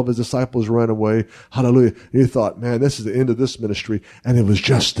manifested. All of his disciples ran away. Hallelujah. And he thought, man, this is the end of this ministry. And it was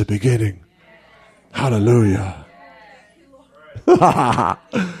just the beginning. Hallelujah.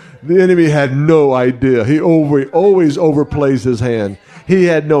 The enemy had no idea. He always overplays his hand. He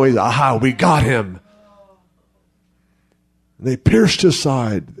had no idea. Aha, we got him. And they pierced his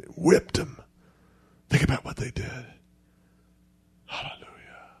side. They whipped him. Think about what they did. Hallelujah.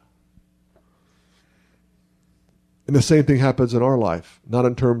 And the same thing happens in our life. Not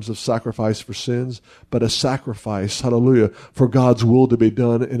in terms of sacrifice for sins, but a sacrifice, hallelujah, for God's will to be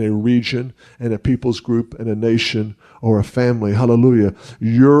done in a region, in a people's group, in a nation, or a family. Hallelujah.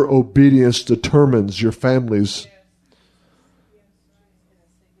 Your obedience determines your family's.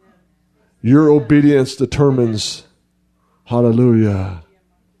 Your obedience determines, hallelujah,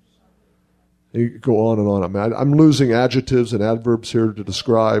 You go on and on. I mean, I'm losing adjectives and adverbs here to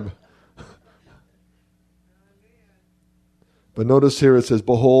describe. But notice here it says,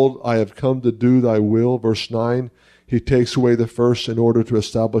 behold, I have come to do thy will. Verse 9, he takes away the first in order to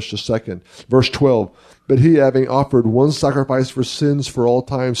establish the second. Verse 12, but he, having offered one sacrifice for sins for all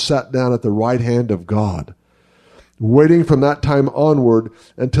time, sat down at the right hand of God, waiting from that time onward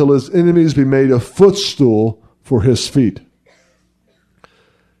until his enemies be made a footstool for his feet.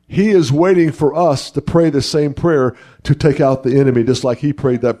 He is waiting for us to pray the same prayer to take out the enemy, just like he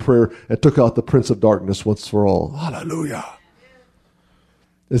prayed that prayer and took out the prince of darkness once for all. Hallelujah.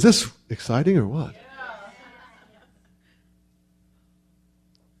 Is this exciting or what?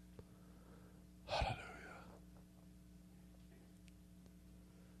 Hallelujah.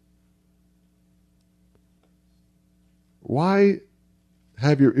 Why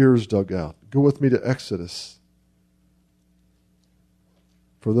have your ears dug out? Go with me to Exodus.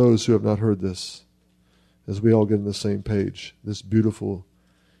 For those who have not heard this, as we all get on the same page, this beautiful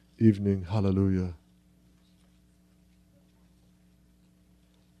evening, hallelujah.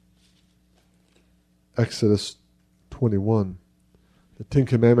 Exodus 21. The Ten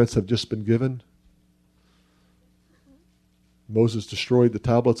Commandments have just been given. Moses destroyed the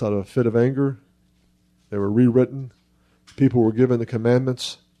tablets out of a fit of anger. They were rewritten. People were given the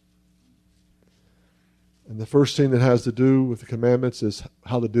commandments. And the first thing that has to do with the commandments is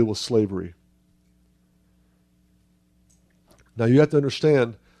how to deal with slavery. Now you have to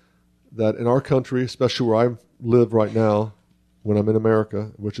understand that in our country, especially where I live right now, when I'm in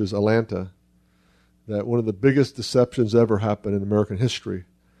America, which is Atlanta, that one of the biggest deceptions ever happened in American history.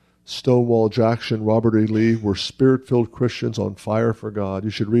 Stonewall Jackson, Robert E. Lee were spirit-filled Christians on fire for God. You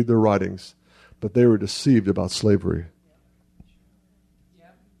should read their writings. But they were deceived about slavery.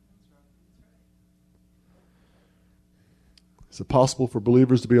 Is it possible for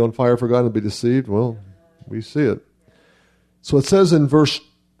believers to be on fire for God and be deceived? Well, we see it. So it says in verse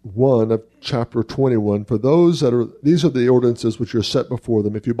 1 of chapter 21, for those that are, these are the ordinances which are set before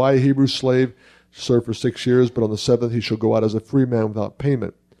them. If you buy a Hebrew slave, serve for 6 years, but on the seventh he shall go out as a free man without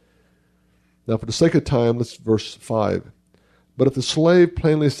payment. Now for the sake of time, let's verse 5. But if the slave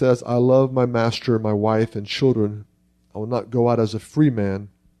plainly says, I love my master, my wife, and children, I will not go out as a free man,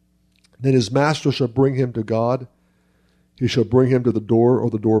 then his master shall bring him to God. He shall bring him to the door or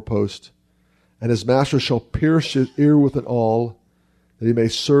the doorpost, and his master shall pierce his ear with an awl, that he may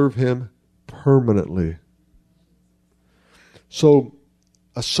serve him permanently. So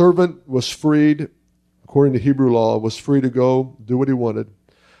a servant was freed, according to Hebrew law, was free to go, do what he wanted.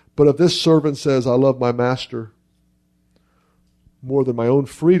 But if this servant says, I love my master more than my own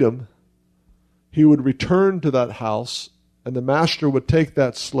freedom, he would return to that house, and the master would take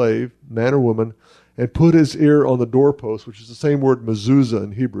that slave, man or woman, and put his ear on the doorpost, which is the same word mezuzah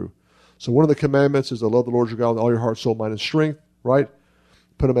in Hebrew. So one of the commandments is to love the Lord your God with all your heart, soul, mind, and strength, right?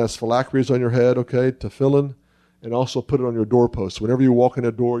 Put them as phylacteries on your head, okay, tefillin, and also put it on your doorpost. Whenever you walk in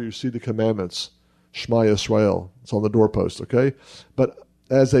a door, you see the commandments. Shema Yisrael. It's on the doorpost, okay? But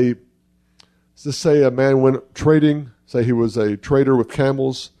as a, let's say a man went trading, say he was a trader with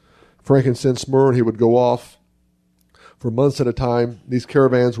camels, frankincense, myrrh, and he would go off for months at a time. These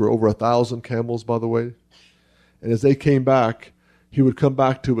caravans were over 1,000 camels, by the way. And as they came back, he would come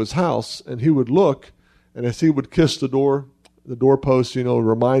back to his house, and he would look, and as he would kiss the doorpost,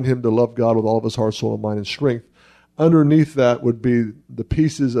 remind him to love God with all of his heart, soul, and mind, and strength. Underneath that would be the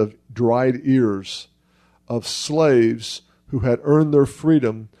pieces of dried ears of slaves who had earned their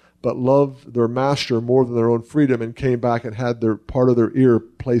freedom but loved their master more than their own freedom, and came back and had their part of their ear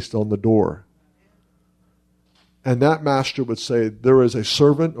placed on the door. And that master would say, there is a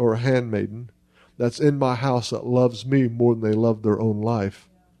servant or a handmaiden that's in my house that loves me more than they love their own life.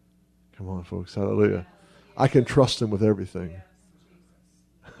 Come on, folks. Hallelujah. I can trust him with everything.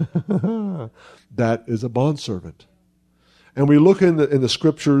 That is a bondservant. And we look in the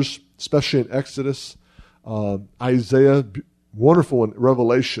scriptures, especially in Exodus, Isaiah, wonderful in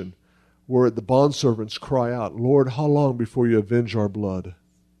Revelation, where the bondservants cry out, Lord, how long before you avenge our blood?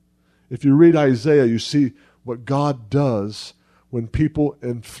 If you read Isaiah, you see what God does when people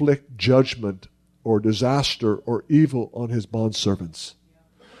inflict judgment or disaster or evil on his bondservants.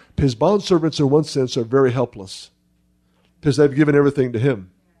 His bondservants, in one sense, are very helpless because they've given everything to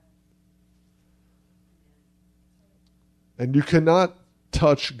him. And you cannot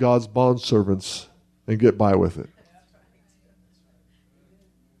touch God's bondservants and get by with it,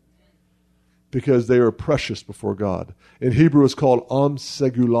 because they are precious before God. In Hebrew, it's called Am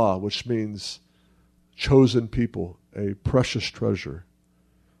Segulah, which means chosen people, a precious treasure.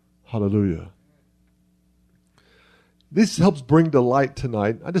 Hallelujah. This helps bring delight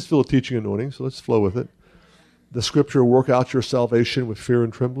tonight. I just feel a teaching anointing, so let's flow with it. The scripture, work out your salvation with fear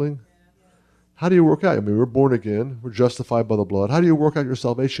and trembling. How do you work out? I mean, we're born again. We're justified by the blood. How do you work out your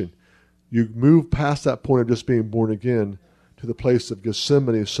salvation? You move past that point of just being born again to the place of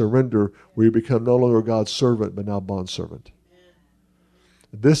Gethsemane, surrender, where you become no longer God's servant, but now bondservant.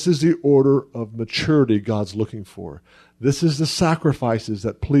 This is the order of maturity God's looking for. This is the sacrifices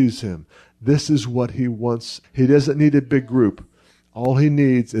that please Him. This is what He wants. He doesn't need a big group. All He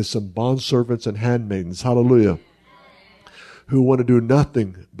needs is some bondservants and handmaidens, hallelujah, who want to do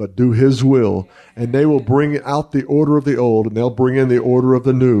nothing but do His will. And they will bring out the order of the old, and they'll bring in the order of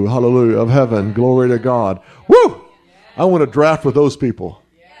the new, hallelujah, of heaven. Glory to God. Woo! I want to draft with those people.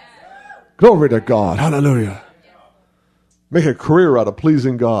 Glory to God. Hallelujah. Make a career out of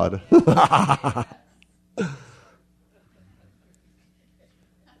pleasing God.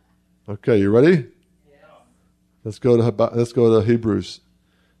 Okay, you ready? Let's go to Hebrews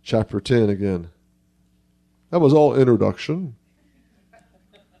chapter 10 again. That was all introduction.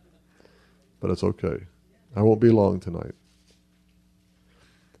 But it's okay. I won't be long tonight.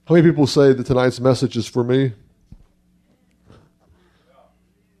 How many people say that tonight's message is for me?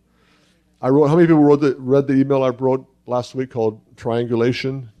 How many people read the email I wrote last week called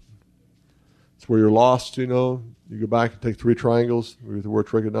Triangulation? It's where you're lost, you know. You go back and take 3 triangles, we get the word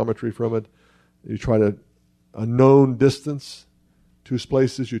trigonometry from it. You try to, a known distance, 2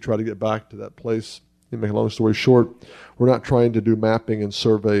 places, you try to get back to that place. To make a long story short, we're not trying to do mapping and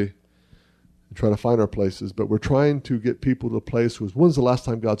survey and try to find our places, but we're trying to get people to a place when's the last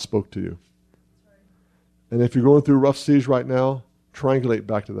time God spoke to you? And if you're going through rough seas right now, triangulate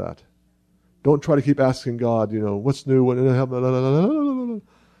back to that. Don't try to keep asking God, you know, what's new?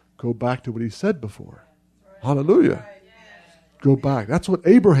 Go back to what He said before. Hallelujah. Go back. That's what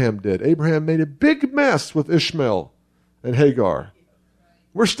Abraham did. Abraham made a big mess with Ishmael and Hagar.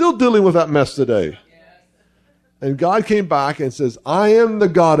 We're still dealing with that mess today. And God came back and says, I am the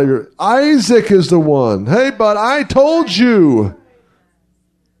God of your... Isaac is the one. Hey, but I told you.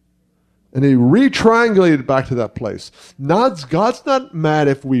 And He re-triangulated back to that place. God's not mad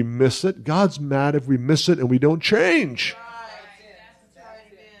if we miss it. God's mad if we miss it and we don't change.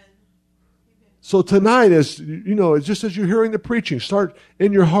 So tonight, as you know, just as you're hearing the preaching, start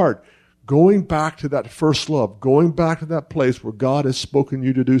in your heart going back to that first love, going back to that place where God has spoken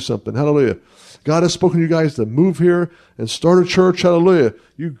you to do something. Hallelujah. God has spoken you guys to move here and start a church. Hallelujah.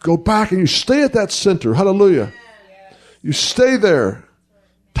 You go back and you stay at that center. Hallelujah. You stay there.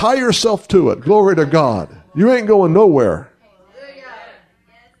 Tie yourself to it. Glory to God. You ain't going nowhere.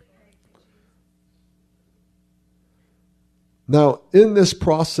 Now, in this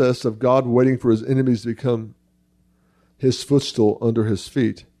process of God waiting for His enemies to become His footstool under His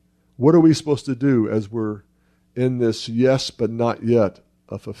feet, what are we supposed to do as we're in this yes but not yet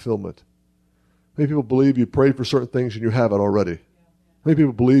of fulfillment? How many people believe you prayed for certain things and you have it already? How many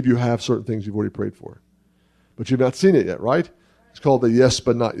people believe you have certain things you've already prayed for? But you've not seen it yet, right? It's called the yes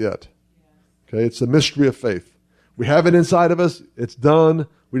but not yet. Okay, it's the mystery of faith. We have it inside of us. It's done.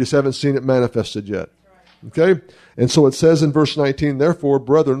 We just haven't seen it manifested yet. Okay? And so it says in verse 19, therefore,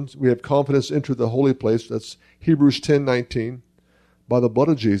 brethren, we have confidence to enter the holy place. That's Hebrews 10:19. By the blood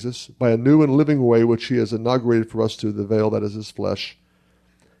of Jesus, by a new and living way which He has inaugurated for us through the veil that is His flesh.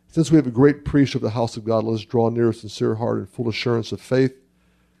 Since we have a great priest of the house of God, let us draw near with sincere heart and full assurance of faith,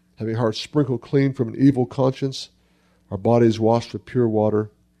 having hearts sprinkled clean from an evil conscience, our bodies washed with pure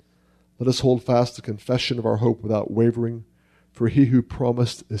water. Let us hold fast the confession of our hope without wavering, for He who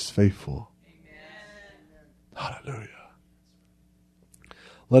promised is faithful. Hallelujah.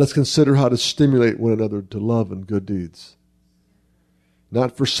 Let us consider how to stimulate one another to love and good deeds,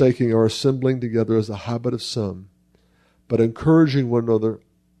 not forsaking or assembling together as a habit of some, but encouraging one another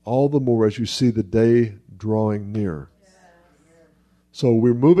all the more as you see the day drawing near. So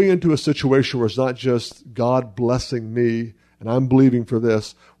we're moving into a situation where it's not just God blessing me and I'm believing for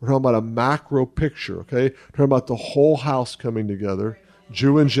this. We're talking about a macro picture, okay? We're talking about the whole house coming together.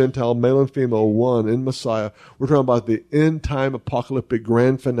 Jew and Gentile, male and female, one in Messiah. We're talking about the end-time apocalyptic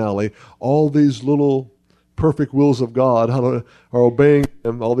grand finale. All these little perfect wills of God are obeying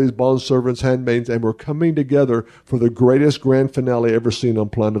Him, all these bondservants, handmaids, and we're coming together for the greatest grand finale ever seen on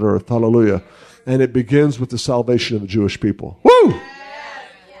planet Earth. Hallelujah. And it begins with the salvation of the Jewish people. Woo!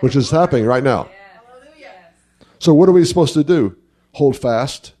 Which is happening right now. So what are we supposed to do? Hold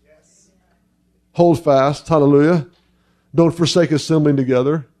fast. Hold fast. Hallelujah. Don't forsake assembling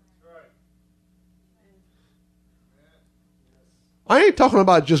together. I ain't talking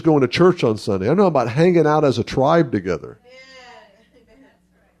about just going to church on Sunday. I'm talking about hanging out as a tribe together.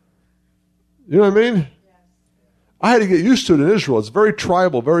 You know what I mean? I had to get used to it in Israel. It's very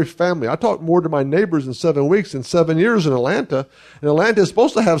tribal, very family. I talked more to my neighbors in 7 weeks than 7 years in Atlanta. And Atlanta is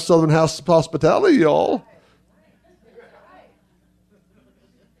supposed to have Southern hospitality, y'all.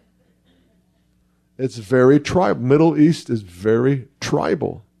 It's very tribal. Middle East is very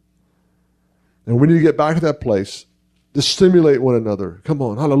tribal. And we need to get back to that place to stimulate one another. Come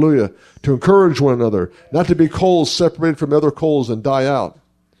on, hallelujah. To encourage one another. Not to be coals separated from other coals and die out.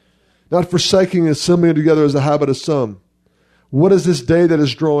 Not forsaking and assembling together as a habit of some. What is this day that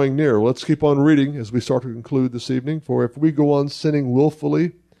is drawing near? Well, let's keep on reading as we start to conclude this evening. For if we go on sinning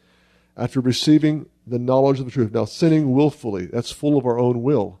willfully after receiving the knowledge of the truth. Now, sinning willfully, that's full of our own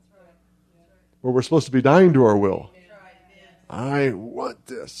will. Where we're supposed to be dying to our will. I want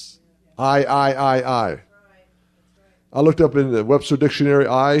this. I. I looked up in the Webster Dictionary,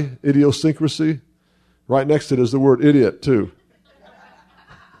 idiosyncrasy. Right next to it is the word idiot, too.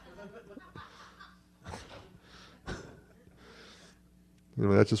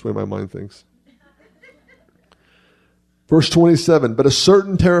 Anyway, that's just the way my mind thinks. Verse 27, but a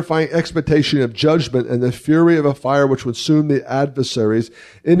certain terrifying expectation of judgment and the fury of a fire which would consume the adversaries.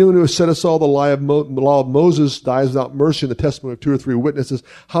 Anyone who has set aside the law of Moses dies without mercy in the testimony of 2 or 3 witnesses.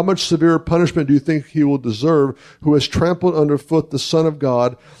 How much severe punishment do you think he will deserve who has trampled underfoot the Son of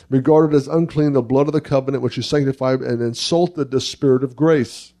God, regarded as unclean the blood of the covenant which is sanctified, and insulted the Spirit of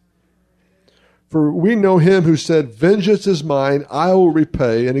grace? For we know him who said, vengeance is mine, I will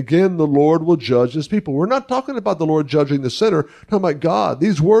repay, and again the Lord will judge his people. We're not talking about the Lord judging the sinner. We're talking about God.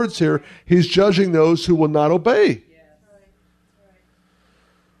 These words here, he's judging those who will not obey.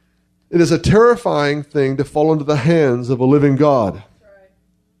 It is a terrifying thing to fall into the hands of a living God.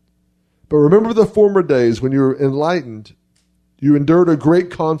 But remember the former days when you were enlightened, you endured a great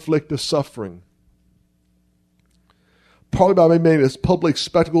conflict of suffering. Probably by making a public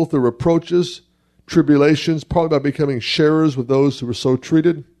spectacle through reproaches, tribulations, probably by becoming sharers with those who were so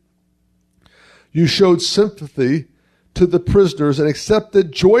treated. You showed sympathy to the prisoners and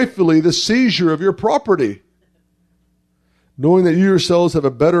accepted joyfully the seizure of your property, knowing that you yourselves have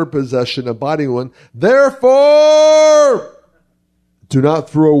a better possession, abiding one. Therefore, do not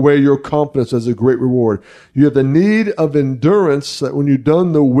throw away your confidence as a great reward. You have the need of endurance that when you've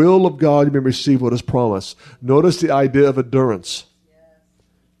done the will of God, you may receive what is promised. Notice the idea of endurance.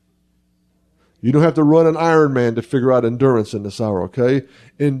 You don't have to run an Ironman to figure out endurance in this hour, okay?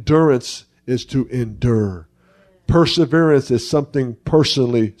 Endurance is to endure. Perseverance is something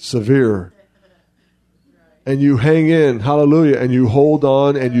personally severe. And you hang in, hallelujah, and you hold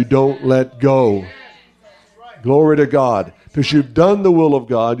on and you don't let go. Glory to God. Because you've done the will of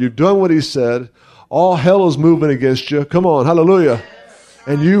God. You've done what he said. All hell is moving against you. Come on, hallelujah.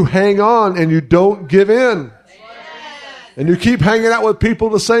 And you hang on and you don't give in. And you keep hanging out with people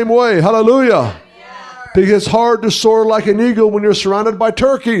the same way. Hallelujah. Because it's hard to soar like an eagle when you're surrounded by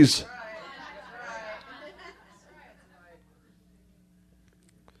turkeys.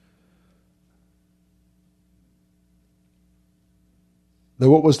 Now,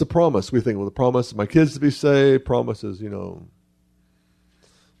 what was the promise? We think, well, the promise is my kids to be saved. Promise is,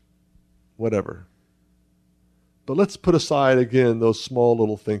 whatever. But let's put aside again those small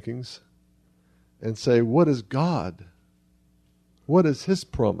little thinkings and say, what is God? What is his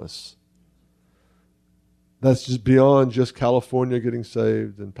promise? That's just beyond just California getting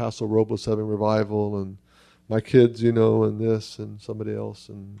saved and Paso Robles having revival and my kids, and this and somebody else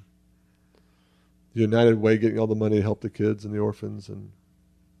and the United Way getting all the money to help the kids and the orphans. And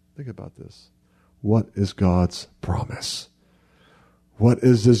think about this. What is God's promise? What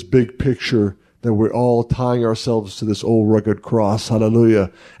is this big picture that we're all tying ourselves to this old rugged cross,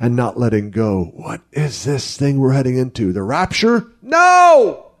 hallelujah, and not letting go? What is this thing we're heading into? The rapture?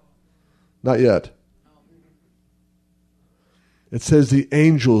 No! Not yet. It says the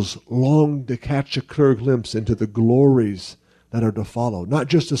angels long to catch a clear glimpse into the glories that are to follow. Not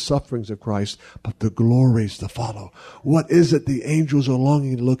just the sufferings of Christ, but the glories to follow. What is it the angels are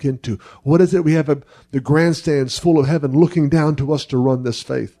longing to look into? What is it we have the grandstands full of heaven looking down to us to run this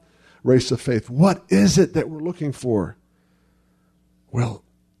race of faith? What is it that we're looking for? Well,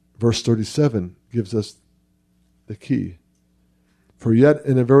 verse 37 gives us the key. For yet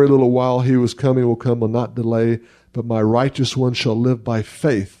in a very little while he who is coming will come, will not delay, but my righteous one shall live by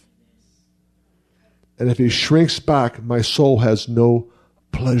faith. And if he shrinks back, my soul has no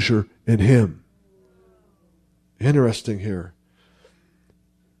pleasure in him. Interesting here.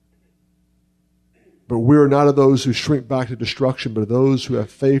 But we are not of those who shrink back to destruction, but of those who have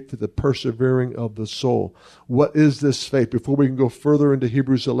faith to the persevering of the soul. What is this faith? Before we can go further into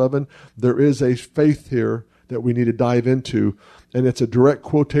Hebrews 11, there is a faith here that we need to dive into. And it's a direct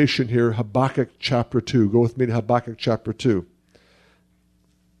quotation here, Habakkuk chapter 2. Go with me to Habakkuk chapter 2.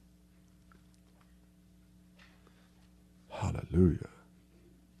 Hallelujah.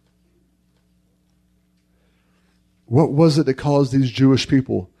 What was it that caused these Jewish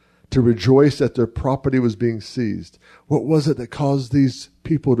people to rejoice that their property was being seized? What was it that caused these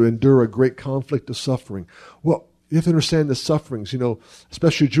people to endure a great conflict of suffering? Well, you have to understand the sufferings,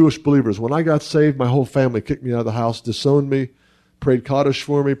 especially Jewish believers. When I got saved, my whole family kicked me out of the house, disowned me, prayed Kaddish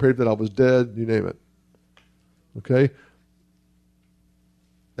for me, prayed that I was dead, you name it. Okay?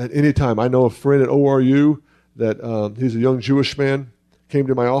 At any time, I know a friend at ORU that he's a young Jewish man, came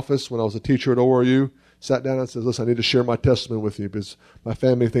to my office when I was a teacher at ORU, sat down and says, listen, I need to share my testimony with you because my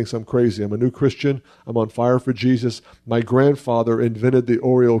family thinks I'm crazy. I'm a new Christian. I'm on fire for Jesus. My grandfather invented the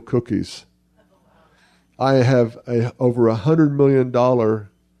Oreo cookies. I have over $100 million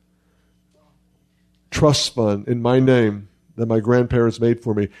trust fund in my name that my grandparents made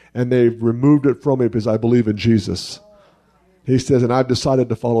for me, and they've removed it from me because I believe in Jesus. He says, and I've decided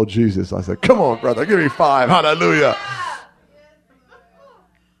to follow Jesus. I said, come on, brother, give me 5. Hallelujah.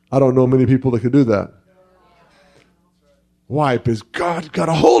 I don't know many people that could do that. Why? Because God got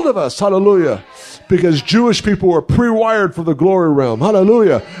a hold of us. Hallelujah. Because Jewish people were pre-wired for the glory realm.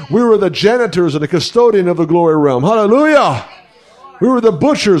 Hallelujah. We were the janitors and the custodian of the glory realm. Hallelujah. We were the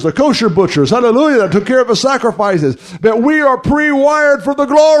butchers, the kosher butchers. Hallelujah. That took care of the sacrifices. But we are pre-wired for the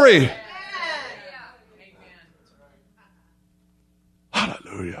glory.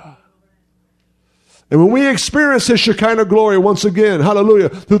 Hallelujah. And when we experience this Shekinah glory once again, hallelujah,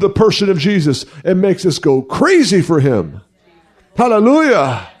 through the person of Jesus, it makes us go crazy for Him.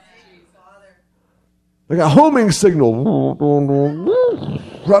 Hallelujah. Like a homing signal.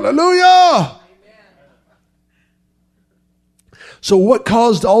 Hallelujah. So what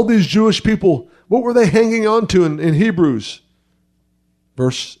caused all these Jewish people, what were they hanging on to in Hebrews?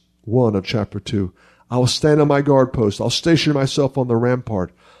 Verse 1 of chapter 2. I will stand on my guard post. I'll station myself on the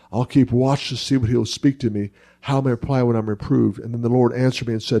rampart. I'll keep watch to see what He'll speak to me, how I may reply when I'm reproved. And then the Lord answered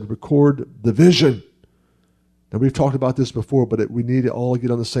me and said, record the vision. Now, we've talked about this before, but we need to all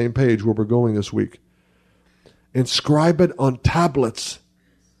get on the same page where we're going this week. Inscribe it on tablets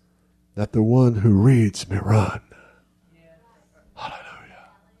that the one who reads may run. Hallelujah.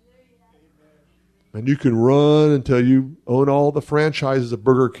 And you can run until you own all the franchises of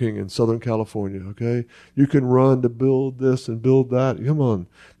Burger King in Southern California, okay? You can run to build this and build that. Come on.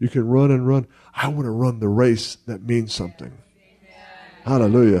 You can run and run. I want to run the race that means something.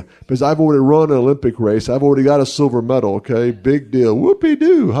 Hallelujah. Because I've already run an Olympic race. I've already got a silver medal, okay? Big deal.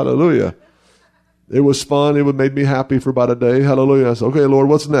 Whoopee-doo. Hallelujah. It was fun. It made me happy for about a day. Hallelujah. I said, okay, Lord,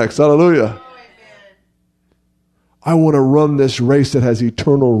 what's next? Hallelujah. I want to run this race that has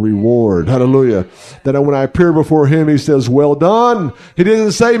eternal reward. Hallelujah. That when I appear before Him, He says, well done. He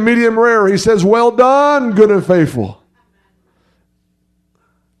didn't say medium rare. He says, well done, good and faithful.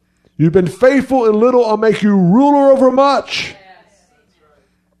 You've been faithful in little, I'll make you ruler over much.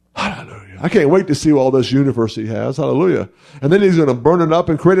 Hallelujah. I can't wait to see all this universe He has. Hallelujah. And then He's going to burn it up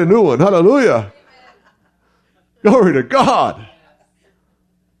and create a new one. Hallelujah. Glory to God.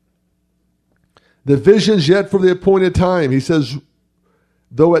 The vision's yet for the appointed time. He says,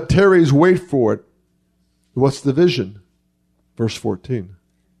 though it tarries, wait for it. What's the vision? Verse 14.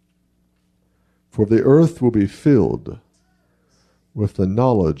 For the earth will be filled with the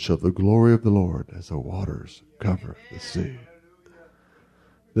knowledge of the glory of the Lord as the waters cover the sea.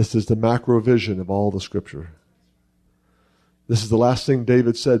 This is the macro vision of all the Scripture. This is the last thing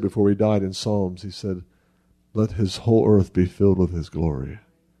David said before he died in Psalms. He said, let His whole earth be filled with His glory.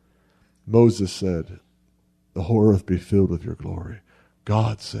 Moses said, the whole earth be filled with your glory.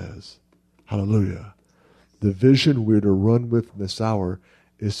 God says, hallelujah, the vision we're to run with in this hour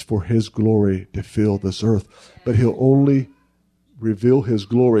is for His glory to fill this earth. But He'll only reveal His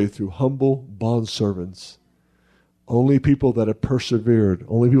glory through humble bondservants. Only people that have persevered,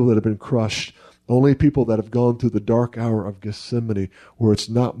 only people that have been crushed, only people that have gone through the dark hour of Gethsemane, where it's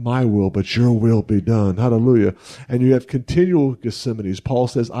not my will, but your will be done. Hallelujah. And you have continual Gethsemanes. Paul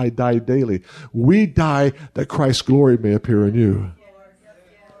says, I die daily. We die that Christ's glory may appear in you.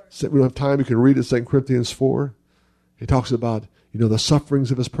 We don't have time. You can read it, 2 Corinthians 4. He talks about, the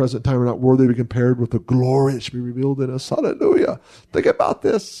sufferings of His present time are not worthy to be compared with the glory that should be revealed in us. Hallelujah. Think about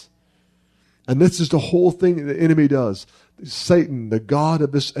this. And this is the whole thing the enemy does. Satan, the god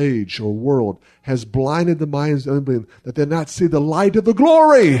of this age or world, has blinded the minds of unbelievers that they not see the light of the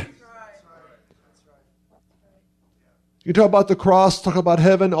glory. You talk about the cross, talk about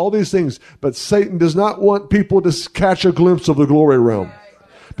heaven, all these things. But Satan does not want people to catch a glimpse of the glory realm.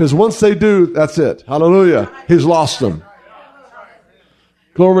 Because once they do, that's it. Hallelujah. He's lost them.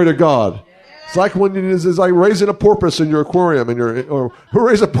 Glory to God. It's like when it's like raising a porpoise in your aquarium, or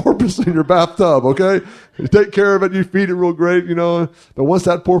raise a porpoise in your bathtub, okay? You take care of it, you feed it real great, But once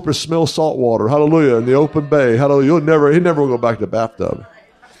that porpoise smells salt water, hallelujah, in the open bay, hallelujah, he never will go back to the bathtub.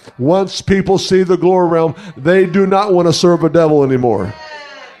 Once people see the glory realm, they do not want to serve a devil anymore.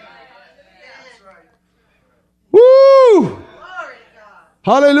 Woo!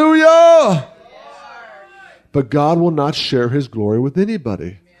 Hallelujah! But God will not share his glory with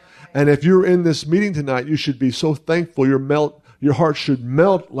anybody. And if you're in this meeting tonight, you should be so thankful. Your heart should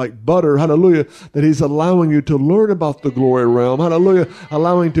melt like butter, hallelujah, that he's allowing you to learn about the glory realm, hallelujah,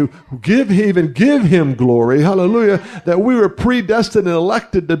 allowing to give him glory, hallelujah, that we were predestined and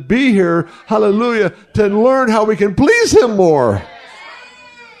elected to be here, hallelujah, to learn how we can please him more.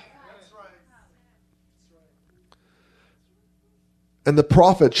 And the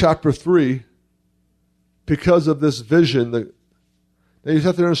prophet, chapter 3, because of this vision, now you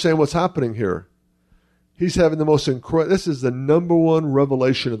have to understand what's happening here. He's having the most incredible, this is the number one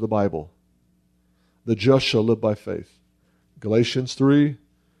revelation of the Bible. The just shall live by faith. Galatians 3,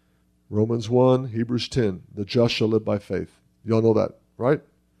 Romans 1, Hebrews 10. The just shall live by faith. You all know that, right?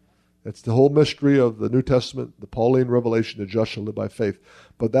 That's the whole mystery of the New Testament, the Pauline revelation, the just shall live by faith.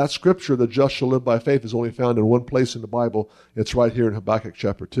 But that scripture, the just shall live by faith, is only found in one place in the Bible. It's right here in Habakkuk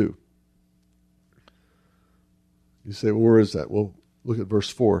chapter 2. You say, well, where is that? Well, look at verse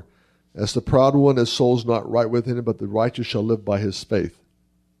 4. As the proud one, his soul's not right within him, but the righteous shall live by his faith.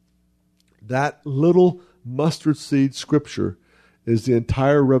 That little mustard seed scripture is the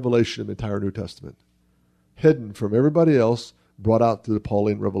entire revelation of the entire New Testament. Hidden from everybody else, brought out through the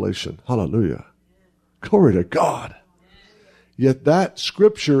Pauline revelation. Hallelujah. Glory to God. Yet that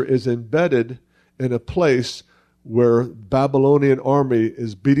scripture is embedded in a place where Babylonian army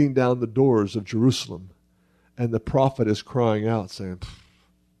is beating down the doors of Jerusalem. And the prophet is crying out, saying,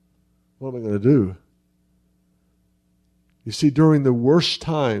 what am I going to do? You see, during the worst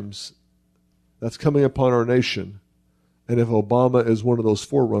times that's coming upon our nation, and if Obama is one of those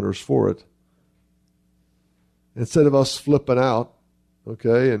forerunners for it, instead of us flipping out,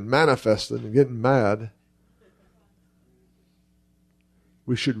 okay, and manifesting and getting mad,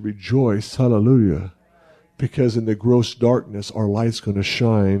 we should rejoice, hallelujah, because in the gross darkness our light's going to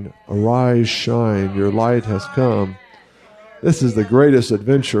shine. Arise, shine, your light has come. This is the greatest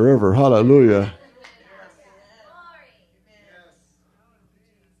adventure ever, hallelujah.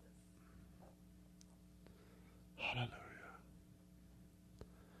 Hallelujah.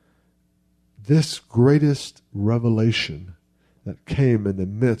 This greatest revelation that came in the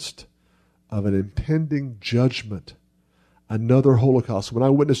midst of an impending judgment, another Holocaust. When I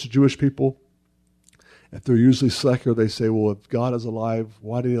witness to Jewish people, if they're usually secular, they say, well, if God is alive,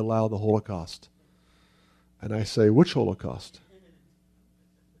 why did he allow the Holocaust? And I say, which Holocaust?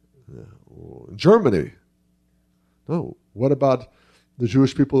 Germany. No. What about the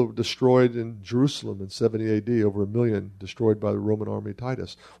Jewish people that were destroyed in Jerusalem in 70 AD, over 1 million destroyed by the Roman army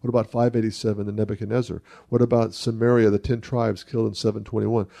Titus? What about 587 and Nebuchadnezzar? What about Samaria, the 10 tribes killed in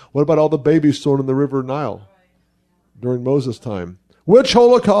 721? What about all the babies thrown in the river Nile during Moses' time? Which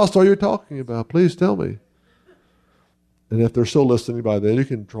Holocaust are you talking about? Please tell me. And if they're still listening by then, you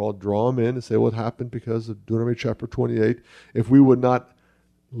can draw them in and say what happened because of Deuteronomy chapter 28. If we would not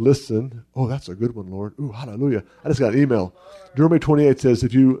listen, oh, that's a good one, Lord. Ooh, hallelujah. I just got an email. Deuteronomy 28 says,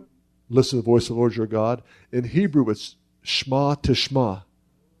 if you listen to the voice of the Lord your God, in Hebrew it's Shema Tishma.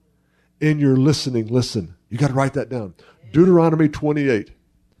 In your listening, listen. You got to write that down. Deuteronomy 28.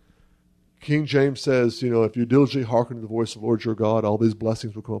 King James says, if you diligently hearken to the voice of the Lord your God, all these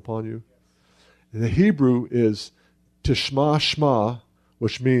blessings will come upon you. And the Hebrew is Tishma Shema,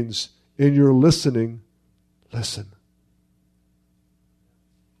 which means in your listening, listen.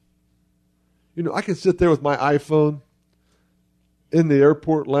 I can sit there with my iPhone in the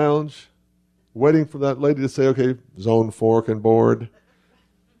airport lounge, waiting for that lady to say, okay, zone fork and board.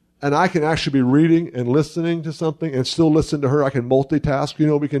 And I can actually be reading and listening to something and still listen to her. I can multitask.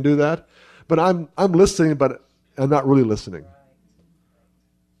 We can do that. But I'm listening, but I'm not really listening.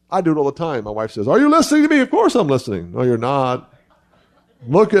 I do it all the time. My wife says, are you listening to me? Of course I'm listening. No, you're not.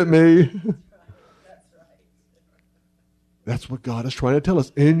 Look at me. That's what God is trying to tell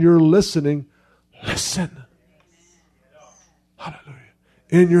us. In your listening, listen. Hallelujah.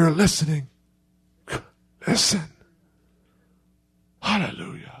 In your listening, listen.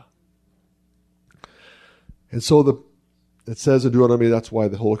 Hallelujah. And so it says in Deuteronomy, that's why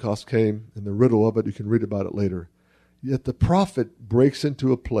the Holocaust came, and the riddle of it, you can read about it later. Yet the prophet breaks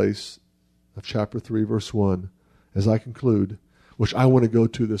into a place of chapter 3, verse 1, as I conclude, which I want to go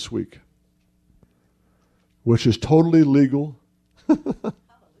to this week, which is totally legal,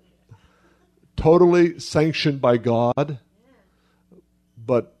 totally sanctioned by God,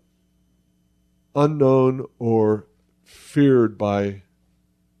 but unknown or feared by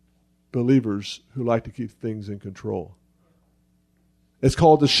believers who like to keep things in control. It's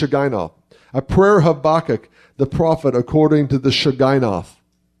called the Shigionoth, a prayer of Habakkuk, the prophet, according to the Shigionoth.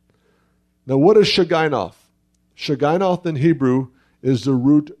 Now, what is Shigionoth? Shigionoth in Hebrew is the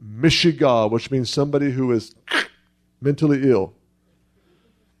root Mishigah, which means somebody who is mentally ill.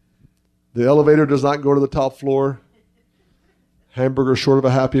 The elevator does not go to the top floor. Hamburger short of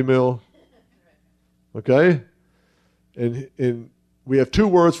a Happy Meal. Okay? And we have two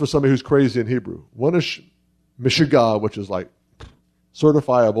words for somebody who's crazy in Hebrew. One is Mishigah, which is like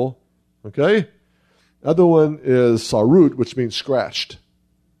certifiable. Okay? Other one is Sarut, which means scratched.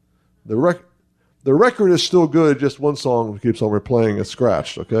 The record is still good, just one song keeps on replaying is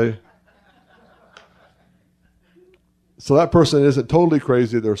scratched, okay? So that person isn't totally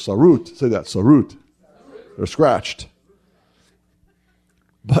crazy, they're Sarut. Say that, Sarut. They're scratched.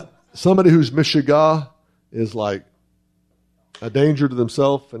 But somebody who's Mishigah is like a danger to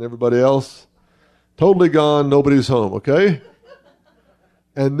themselves and everybody else. Totally gone, nobody's home, okay?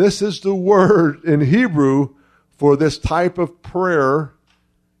 And this is the word in Hebrew for this type of prayer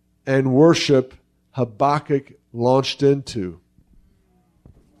and worship Habakkuk launched into.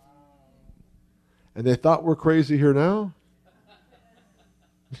 And they thought we're crazy here now?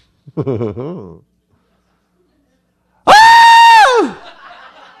 Ah!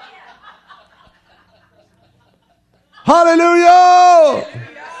 Hallelujah!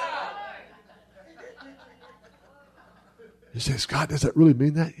 He says, God, does that really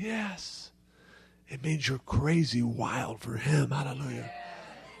mean that? Yes. It means you're crazy wild for him. Hallelujah.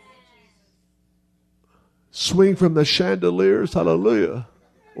 Swing from the chandeliers. Hallelujah.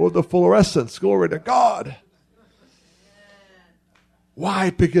 Or the fluorescence. Glory to God. Why?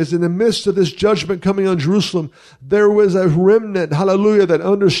 Because in the midst of this judgment coming on Jerusalem, there was a remnant, hallelujah, that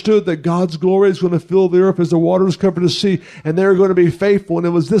understood that God's glory is going to fill the earth as the waters cover the sea, and they're going to be faithful. And it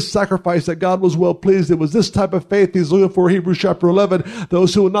was this sacrifice that God was well pleased. It was this type of faith he's looking for, Hebrews chapter 11.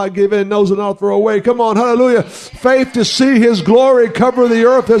 Those who will not give in, those who will not throw away. Come on, hallelujah. Faith to see his glory cover the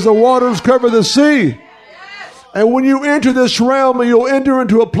earth as the waters cover the sea. And when you enter this realm, you'll enter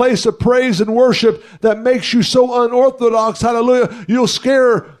into a place of praise and worship that makes you so unorthodox, hallelujah, you'll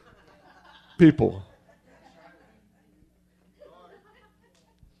scare people.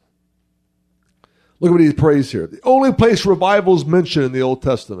 Look at what he prays here. The only place revival is mentioned in the Old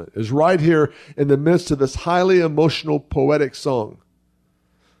Testament is right here in the midst of this highly emotional, poetic song.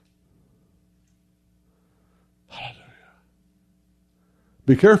 Hallelujah.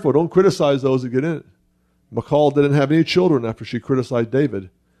 Be careful. Don't criticize those that get in it. Michal didn't have any children after she criticized David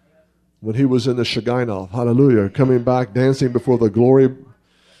when he was in the Shigionoth. Hallelujah. Coming back, dancing before the glory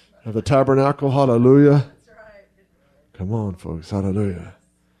of the tabernacle. Hallelujah. Come on, folks. Hallelujah.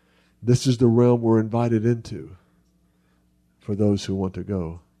 This is the realm we're invited into for those who want to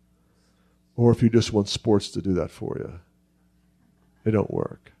go. Or if you just want sports to do that for you. It don't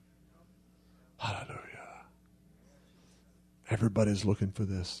work. Hallelujah. Everybody's looking for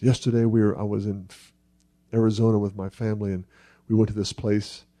this. Yesterday I was in Arizona with my family, and we went to this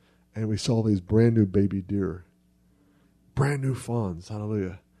place, and we saw these brand new baby deer. Brand new fawns.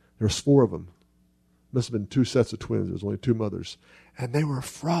 Hallelujah. There's 4 of them. Must have been 2 sets of twins. There's only 2 mothers. And they were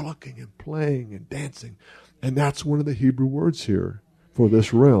frolicking and playing and dancing. And that's one of the Hebrew words here for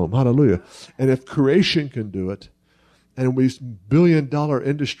this realm. Hallelujah. And if creation can do it, and we billion-dollar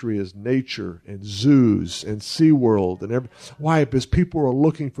industry is nature and zoos and SeaWorld and why? Because people are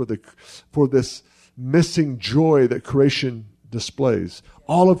looking for this missing joy that creation displays.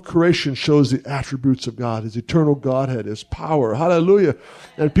 All of creation shows the attributes of God, his eternal Godhead, his power. Hallelujah.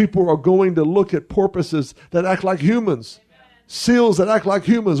 And people are going to look at porpoises that act like humans. Seals that act like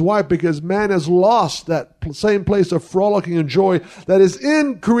humans. Why? Because man has lost that same place of frolicking and joy that is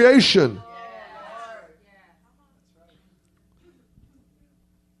in creation.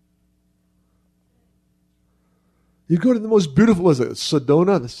 You go to the most beautiful, is it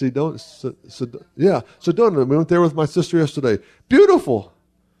Sedona? Sedona. We went there with my sister yesterday. Beautiful.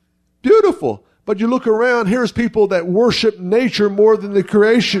 Beautiful. But you look around, here's people that worship nature more than the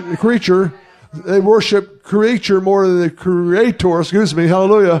creature. They worship creature more than the creator,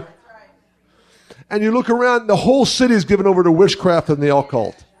 hallelujah. And you look around, the whole city is given over to witchcraft and the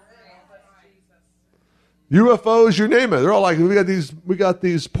occult. UFOs, you name it. They're all like, we got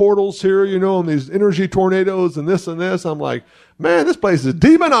these portals here, and these energy tornadoes and this and this. I'm like, man, this place is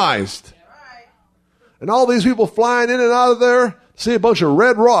demonized. And all these people flying in and out of there, See a bunch of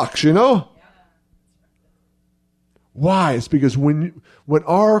red rocks, you know? Why? It's because when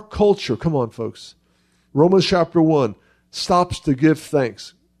our culture, come on, folks, Romans chapter 1, stops to give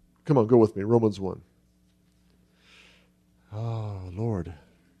thanks. Come on, go with me, Romans 1. Oh, Lord.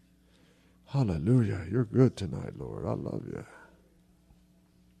 Hallelujah. You're good tonight, Lord. I love you.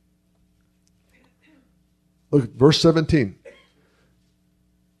 Look, verse 17.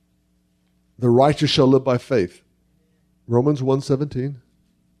 The righteous shall live by faith. Romans 1:17.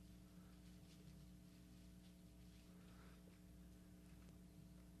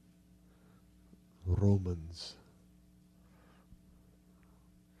 Romans.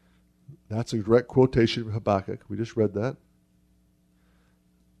 That's a direct quotation from Habakkuk. We just read that.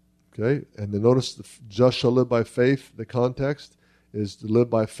 Okay, and then notice the just shall live by faith. The context is to live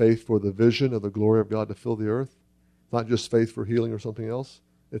by faith for the vision of the glory of God to fill the earth. Not just faith for healing or something else.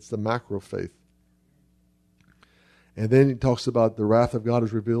 It's the macro faith. And then he talks about the wrath of God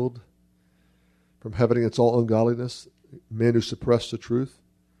is revealed from heaven against all ungodliness, men who suppress the truth.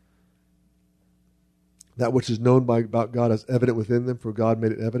 That which is known about God is evident within them, for God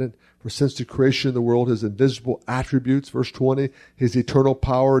made it evident. For since the creation of the world, his invisible attributes, verse 20, his eternal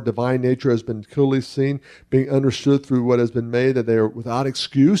power, divine nature has been clearly seen, being understood through what has been made, that they are without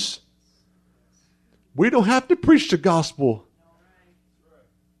excuse. We don't have to preach the gospel.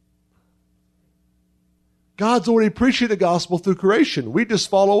 God's already preaching the gospel through creation. We just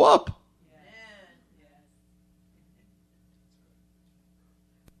follow up.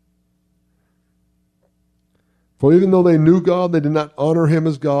 For even though they knew God, they did not honor him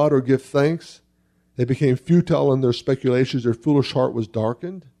as God or give thanks. They became futile in their speculations. Their foolish heart was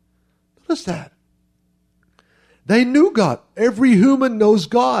darkened. Notice that. They knew God. Every human knows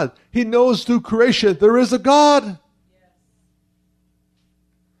God. He knows through creation there is a God.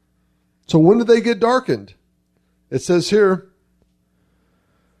 So when did they get darkened? It says here,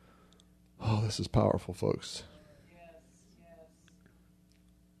 oh, this is powerful, folks.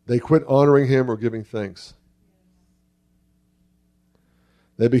 They quit honoring him or giving thanks.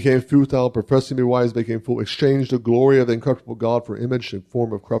 They became futile, professing to be wise, became fool, exchanged the glory of the incorruptible God for image in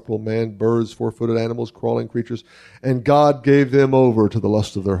form of corruptible man, birds, four-footed animals, crawling creatures. And God gave them over to the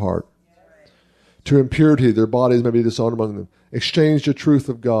lust of their heart. To impurity, their bodies may be dishonored among them. Exchanged the truth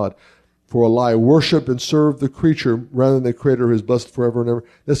of God for a lie. Worship and serve the creature rather than the Creator who is blessed forever and ever.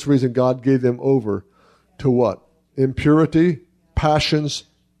 This is the reason God gave them over to what? Impurity, passions,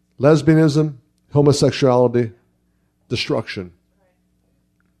 lesbianism, homosexuality, destruction.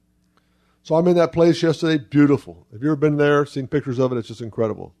 So I'm in that place yesterday, beautiful. Have you ever been there, seen pictures of it? It's just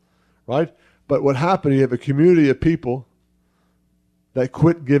incredible, right? But what happened, you have a community of people that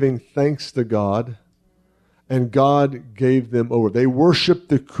quit giving thanks to God, and God gave them over. They worship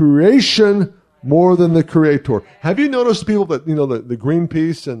the creation more than the Creator. Have you noticed people that, the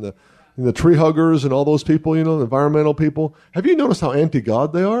Greenpeace and the tree huggers and all those people, the environmental people? Have you noticed how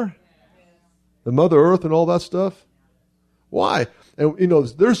anti-God they are? The Mother Earth and all that stuff? Why? And,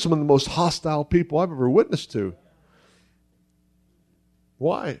 there's some of the most hostile people I've ever witnessed to.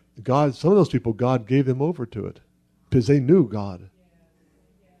 Why? Some of those people, God gave them over to it because they knew God.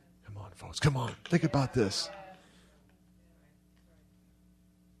 Come on, folks. Come on. Think about this.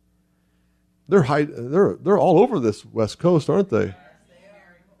 They're all over this West Coast, aren't they?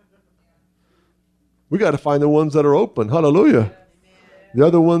 We got to find the ones that are open. Hallelujah. The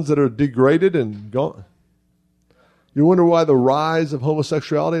other ones that are degraded and gone. You wonder why the rise of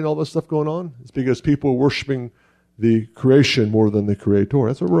homosexuality and all this stuff going on? It's because people are worshiping the creation more than the Creator.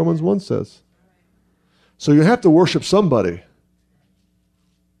 That's what Romans 1 says. So you have to worship somebody.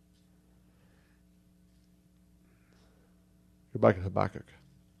 Go back to Habakkuk.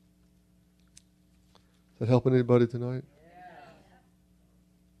 Is that helping anybody tonight?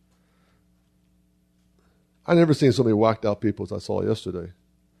 I never seen so many whacked out people as I saw yesterday.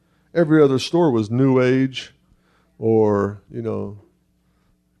 Every other store was New Age, or,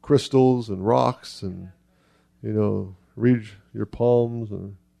 crystals and rocks and, read your palms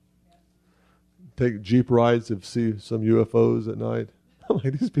and take Jeep rides to see some UFOs at night. I'm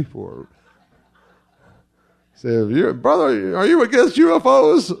like, these people are... Say, brother, are you against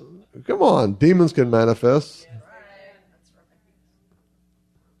UFOs? Come on, demons can manifest.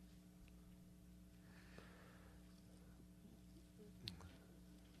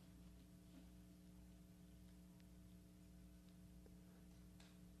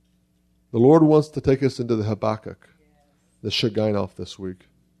 The Lord wants to take us into the Habakkuk, the Shigionoth this week.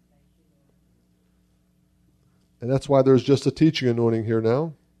 And that's why there's just a teaching anointing here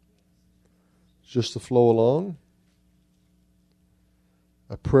now. It's just to flow along.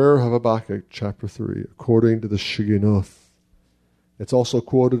 A prayer of Habakkuk, chapter 3, according to the Shigionoth. It's also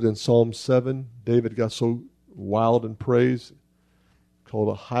quoted in Psalm 7. David got so wild in praise, called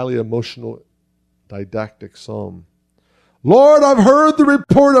a highly emotional, didactic psalm. Lord, I've heard the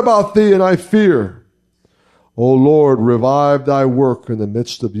report about thee, and I fear. O Lord, revive thy work in the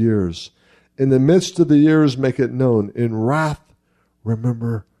midst of years. In the midst of the years, make it known. In wrath,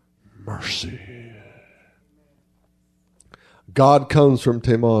 remember mercy. God comes from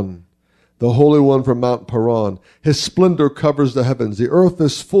Teman, the Holy One from Mount Paran. His splendor covers the heavens. The earth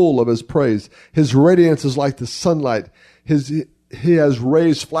is full of his praise. His radiance is like the sunlight. He has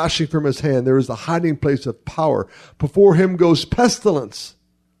rays flashing from his hand. There is the hiding place of power. Before him goes pestilence.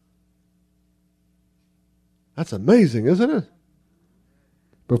 That's amazing, isn't it?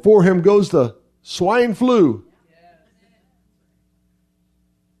 Before him goes the swine flu.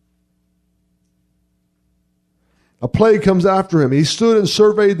 A plague comes after him. He stood and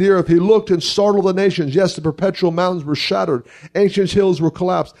surveyed the earth. He looked and startled the nations. Yes, the perpetual mountains were shattered. Ancient hills were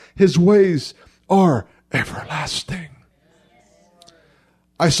collapsed. His ways are everlasting.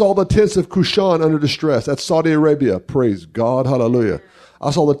 I saw the tents of Cushan under distress. That's Saudi Arabia. Praise God. Hallelujah. I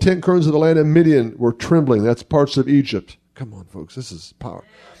saw the tent curtains of the land of Midian were trembling. That's parts of Egypt. Come on, folks. This is power.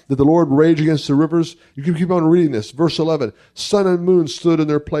 Did the Lord rage against the rivers? You can keep on reading this. Verse 11. Sun and moon stood in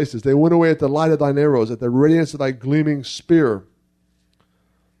their places. They went away at the light of thine arrows, at the radiance of thy gleaming spear.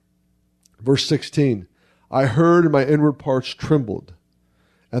 Verse 16. I heard and my inward parts trembled.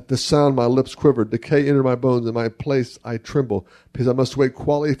 At the sound my lips quivered. Decay entered my bones. In my place I tremble, because I must wait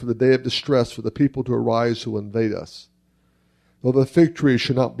quietly for the day of distress, for the people to arise who invade us. Though the fig tree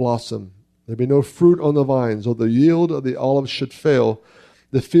should not blossom, there be no fruit on the vines, though the yield of the olives should fail,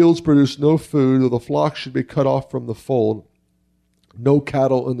 the fields produce no food, though the flock should be cut off from the fold, no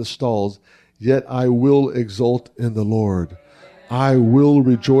cattle in the stalls, yet I will exult in the Lord. I will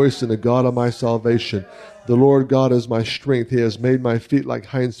rejoice in the God of my salvation. The Lord God is my strength. He has made my feet like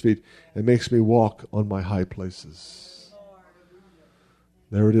hinds' feet and makes me walk on my high places.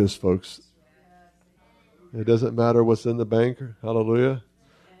 There it is, folks. It doesn't matter what's in the bank. Hallelujah.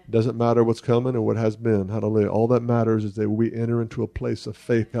 It doesn't matter what's coming or what has been. Hallelujah. All that matters is that we enter into a place of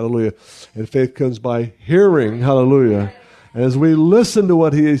faith. Hallelujah. And faith comes by hearing. Hallelujah. And as we listen to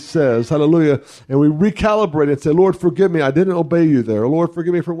what he says, hallelujah, and we recalibrate and say, Lord, forgive me. I didn't obey you there. Lord,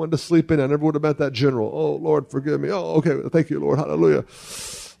 forgive me for wanting to sleep in. I never would have met that general. Oh, Lord, forgive me. Oh, okay. Thank you, Lord. Hallelujah.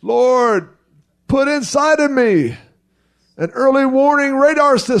 Lord, put inside of me an early warning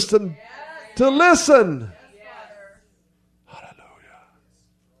radar system to listen. Hallelujah.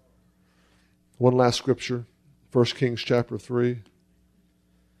 One last scripture, 1 Kings chapter 3.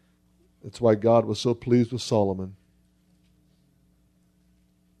 That's why God was so pleased with Solomon.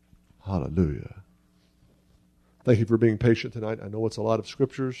 Hallelujah. Thank you for being patient tonight. I know it's a lot of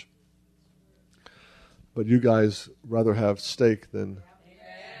scriptures, but you guys rather have steak than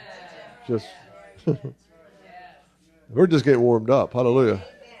just... We're just getting warmed up. Hallelujah.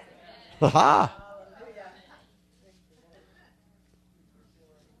 Ha-ha!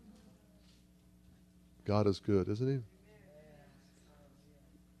 God is good, isn't he?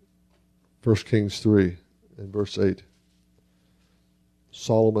 1 Kings 3 and verse 8.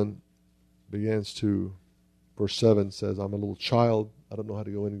 Solomon begins to, verse 7 says, I'm a little child. I don't know how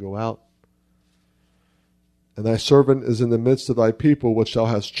to go in and go out. And thy servant is in the midst of thy people, which thou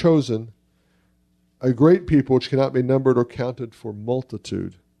hast chosen, a great people which cannot be numbered or counted for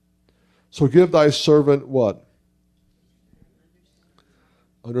multitude. So give thy servant what?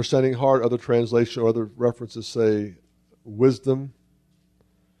 Understanding heart. Other translation or other references say wisdom.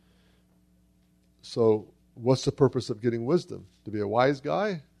 So what's the purpose of getting wisdom? To be a wise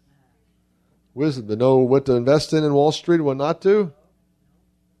guy? Wisdom. To know what to invest in Wall Street and what not to?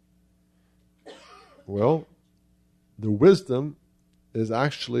 Well, the wisdom is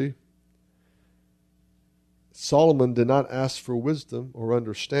actually, Solomon did not ask for wisdom or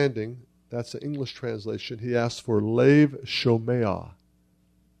understanding. That's the English translation. He asked for Lev Shomeah.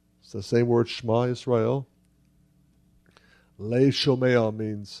 It's the same word, Shema Yisrael. Lev Shomeah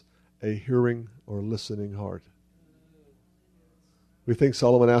means a hearing or listening heart. We think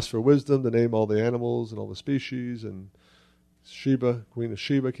Solomon asked for wisdom to name all the animals and all the species, and Sheba, Queen of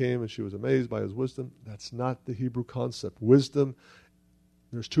Sheba came and she was amazed by his wisdom. That's not the Hebrew concept. Wisdom,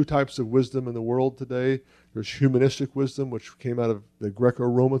 there's two types of wisdom in the world today. There's humanistic wisdom, which came out of the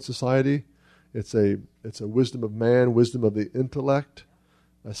Greco-Roman society. It's a wisdom of man, wisdom of the intellect,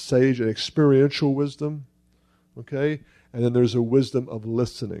 a sage, an experiential wisdom. Okay? And then there's a wisdom of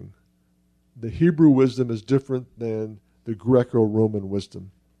listening. The Hebrew wisdom is different than the Greco-Roman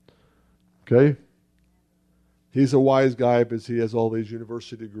wisdom. Okay? He's a wise guy because he has all these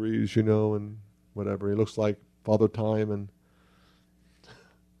university degrees, and whatever. He looks like Father Time, and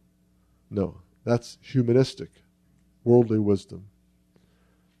No, that's humanistic, worldly wisdom.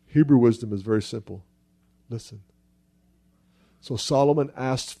 Hebrew wisdom is very simple. Listen. So Solomon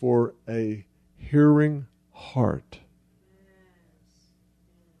asked for a hearing heart.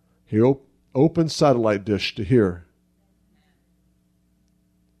 He opened satellite dish to hear.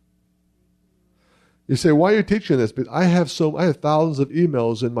 You say, why are you teaching this? But I have thousands of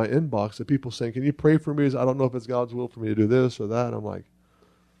emails in my inbox of people saying, can you pray for me? I don't know if it's God's will for me to do this or that. I'm like,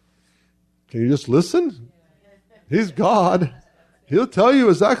 can you just listen? He's God. He'll tell you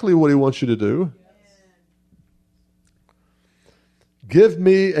exactly what he wants you to do. Give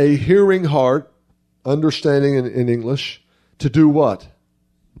me a hearing heart, understanding in English, to do what?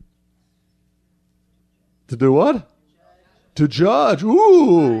 To do what? To judge.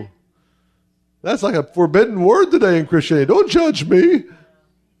 Ooh. That's like a forbidden word today in Christianity. Don't judge me. Wait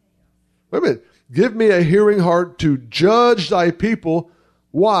a minute. Give me a hearing heart to judge thy people.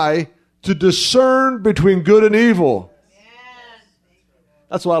 Why? To discern between good and evil.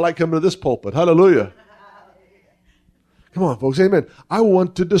 That's why I like coming to this pulpit. Hallelujah. Come on, folks. Amen. I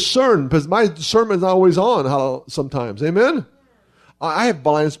want to discern because my discernment is always on sometimes. Amen. I have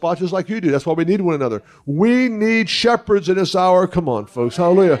blind spots just like you do. That's why we need one another. We need shepherds in this hour. Come on, folks.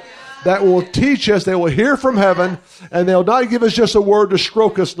 Hallelujah. That will teach us. They will hear from heaven, and they'll not give us just a word to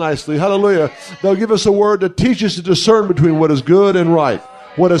stroke us nicely. Hallelujah. They'll give us a word to teach us to discern between what is good and right,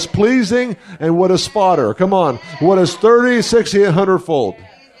 what is pleasing and what is fodder. Come on. What is 30, 60, and 100-fold.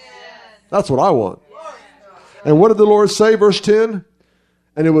 That's what I want. And what did the Lord say, verse 10?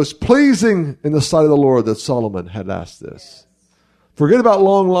 And it was pleasing in the sight of the Lord that Solomon had asked this. Forget about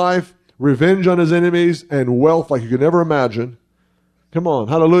long life, revenge on his enemies, and wealth like you could never imagine. Come on,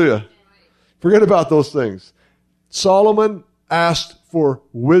 hallelujah. Forget about those things. Solomon asked for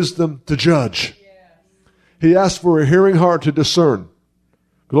wisdom to judge. He asked for a hearing heart to discern.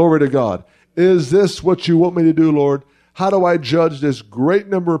 Glory to God. Is this what you want me to do, Lord? How do I judge this great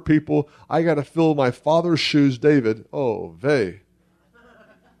number of people? I got to fill my father's shoes, David. Oh, vey.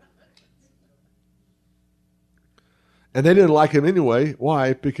 And they didn't like him anyway.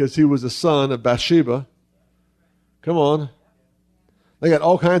 Why? Because he was the son of Bathsheba. Come on. They got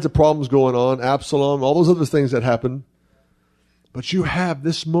all kinds of problems going on. Absalom, all those other things that happened. But you have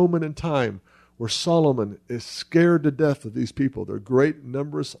this moment in time where Solomon is scared to death of these people. They're great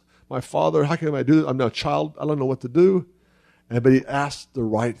numbers. My father, how can I do this? I'm not a child. I don't know what to do. But he asked the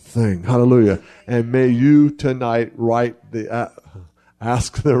right thing. Hallelujah. And may you tonight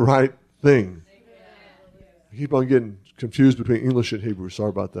ask the right thing. I keep on getting confused between English and Hebrew. Sorry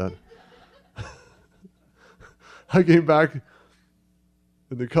about that. I came back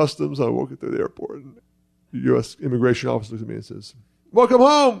in the customs. I walked through the airport. And the U.S. immigration officer looks at me and says, "Welcome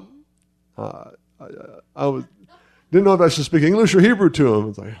home." I didn't know if I should speak English or Hebrew to him.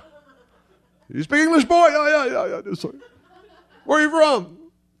 It's like, "You speak English, boy?" Yeah. Sorry. Where are you from?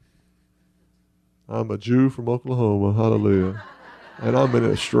 I'm a Jew from Oklahoma. Hallelujah. And I'm in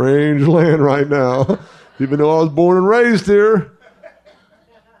a strange land right now. Even though I was born and raised here.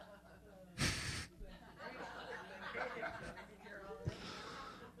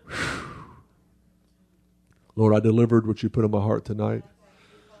 Lord, I delivered what you put in my heart tonight.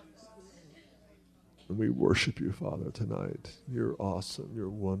 And we worship you, Father, tonight. You're awesome. You're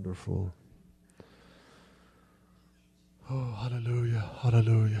wonderful. Oh, hallelujah,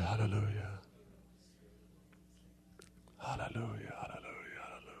 hallelujah, hallelujah. Hallelujah, hallelujah,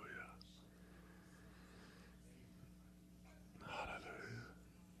 hallelujah. Hallelujah.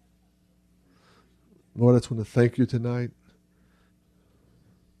 Lord, I just want to thank you tonight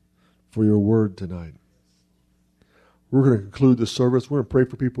for your word tonight. We're going to conclude the service. We're going to pray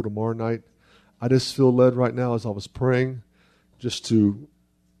for people tomorrow night. I just feel led right now as I was praying I'm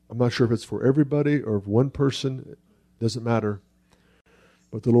not sure if it's for everybody or if one person, it doesn't matter.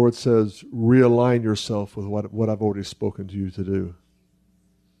 But the Lord says, realign yourself with what I've already spoken to you to do.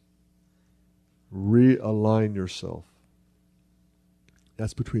 Realign yourself.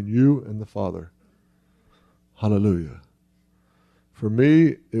 That's between you and the Father. Hallelujah. For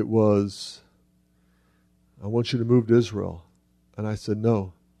me, it was, I want you to move to Israel. And I said,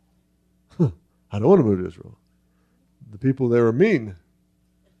 no. I don't want to move to Israel. The people there are mean.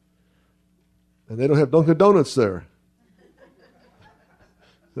 And they don't have Dunkin' Donuts there.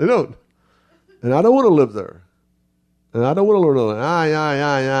 They don't. And I don't want to live there. And I don't want to learn all that. Aye.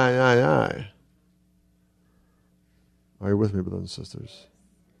 Are you with me, brothers and sisters?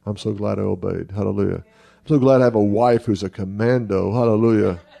 I'm so glad I obeyed. Hallelujah. I'm so glad I have a wife who's a commando.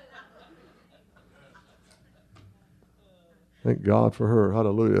 Hallelujah. Thank God for her.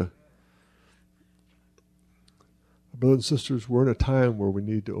 Hallelujah. brothers and sisters, we're in a time where we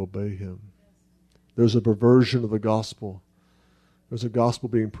need to obey him. There's a perversion of the gospel. There's a gospel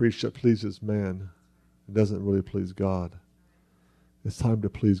being preached that pleases man. It doesn't really please God. It's time to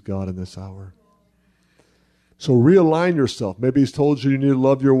please God in this hour. So realign yourself. Maybe he's told you need to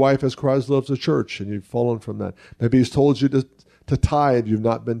love your wife as Christ loves the church, and you've fallen from that. Maybe he's told you to tithe. You've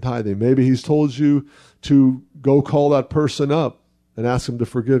not been tithing. Maybe he's told you to go call that person up and ask him to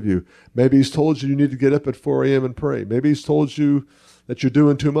forgive you. Maybe he's told you need to get up at 4 a.m. and pray. Maybe he's told you that you're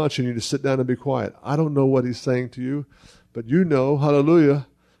doing too much and you need to sit down and be quiet. I don't know what he's saying to you, but you know, hallelujah,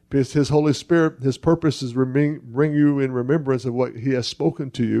 because his Holy Spirit, his purpose is bring you in remembrance of what he has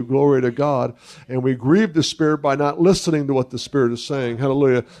spoken to you. Glory to God. And we grieve the Spirit by not listening to what the Spirit is saying.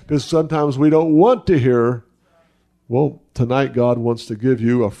 Hallelujah. Because sometimes we don't want to hear. Well, tonight God wants to give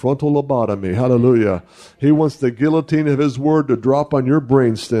you a frontal lobotomy. Hallelujah. He wants the guillotine of his word to drop on your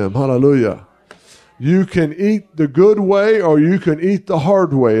brainstem. Hallelujah. You can eat the good way or you can eat the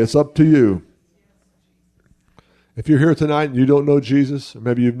hard way. It's up to you. If you're here tonight and you don't know Jesus, or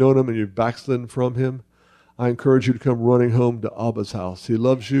maybe you've known him and you've backslidden from him, I encourage you to come running home to Abba's house. He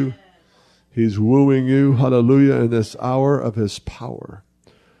loves you. He's wooing you, hallelujah, in this hour of his power.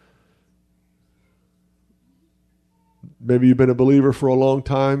 Maybe you've been a believer for a long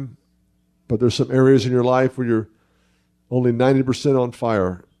time, but there's some areas in your life where you're only 90% on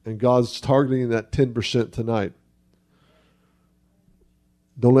fire, and God's targeting that 10% tonight.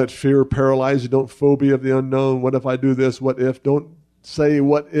 Don't let fear paralyze you. Don't phobia of the unknown. What if I do this? What if? Don't say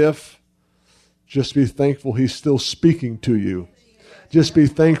what if. Just be thankful he's still speaking to you. Just be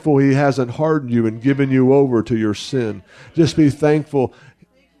thankful he hasn't hardened you and given you over to your sin. Just be thankful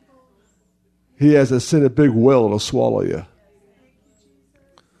he hasn't sent a big whale to swallow you.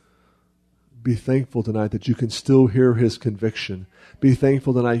 Be thankful tonight that you can still hear his conviction. Be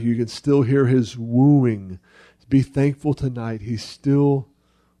thankful tonight you can still hear his wooing. Be thankful tonight he still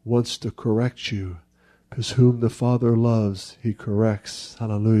wants to correct you, because whom the Father loves, he corrects.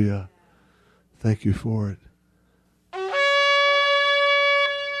 Hallelujah. Thank you for it.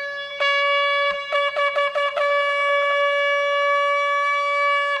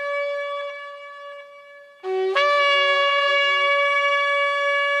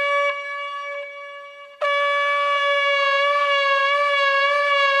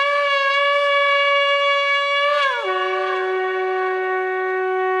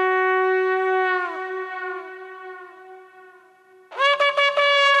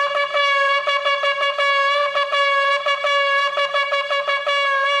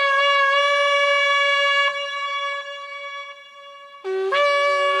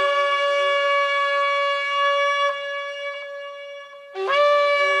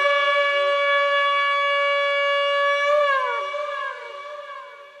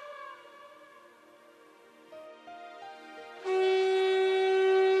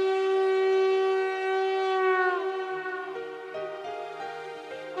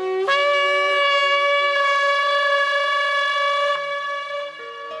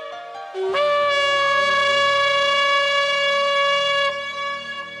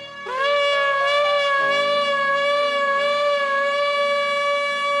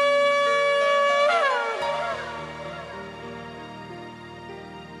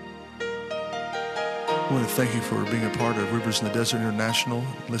 I want to thank you for being a part of Rivers in the Desert International,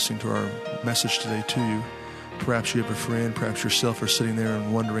 listening to our message today to you. Perhaps you have a friend, perhaps yourself are sitting there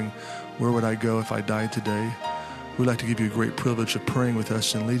and wondering, where would I go if I died today? We'd like to give you a great privilege of praying with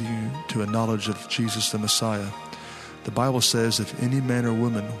us and leading you to a knowledge of Jesus the Messiah. The Bible says if any man or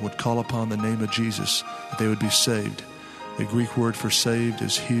woman would call upon the name of Jesus, that they would be saved. The Greek word for saved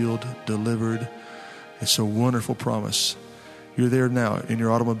is healed, delivered. It's a wonderful promise. You're there now in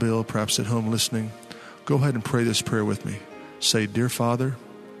your automobile, perhaps at home listening. Go ahead and pray this prayer with me. Say, Dear Father,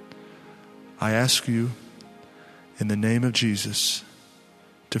 I ask you in the name of Jesus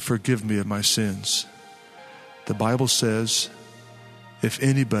to forgive me of my sins. The Bible says, if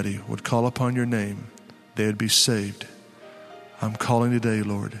anybody would call upon your name, they would be saved. I'm calling today,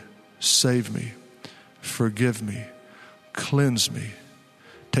 Lord. Save me. Forgive me. Cleanse me.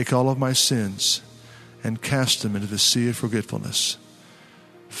 Take all of my sins and cast them into the sea of forgetfulness.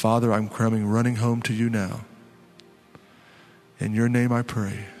 Father, I'm coming running home to you now. In your name I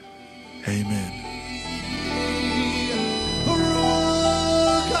pray. Amen.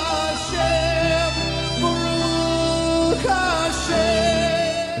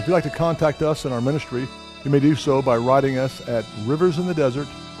 If you'd like to contact us in our ministry, you may do so by writing us at Rivers in the Desert,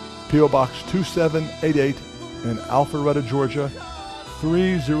 P.O. Box 2788 in Alpharetta, Georgia,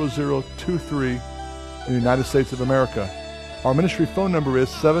 30023 in the United States of America. Our ministry phone number is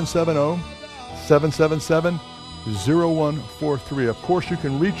 770-777-8255. 0143. Of course, you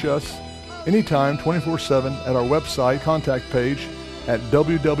can reach us anytime, 24/7, at our website contact page at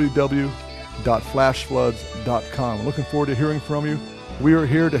www.flashfloods.com. Looking forward to hearing from you. We are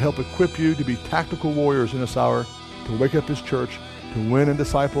here to help equip you to be tactical warriors in this hour, to wake up His church, to win and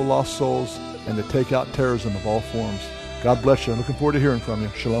disciple lost souls, and to take out terrorism of all forms. God bless you. I'm looking forward to hearing from you.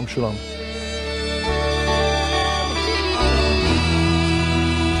 Shalom, shalom.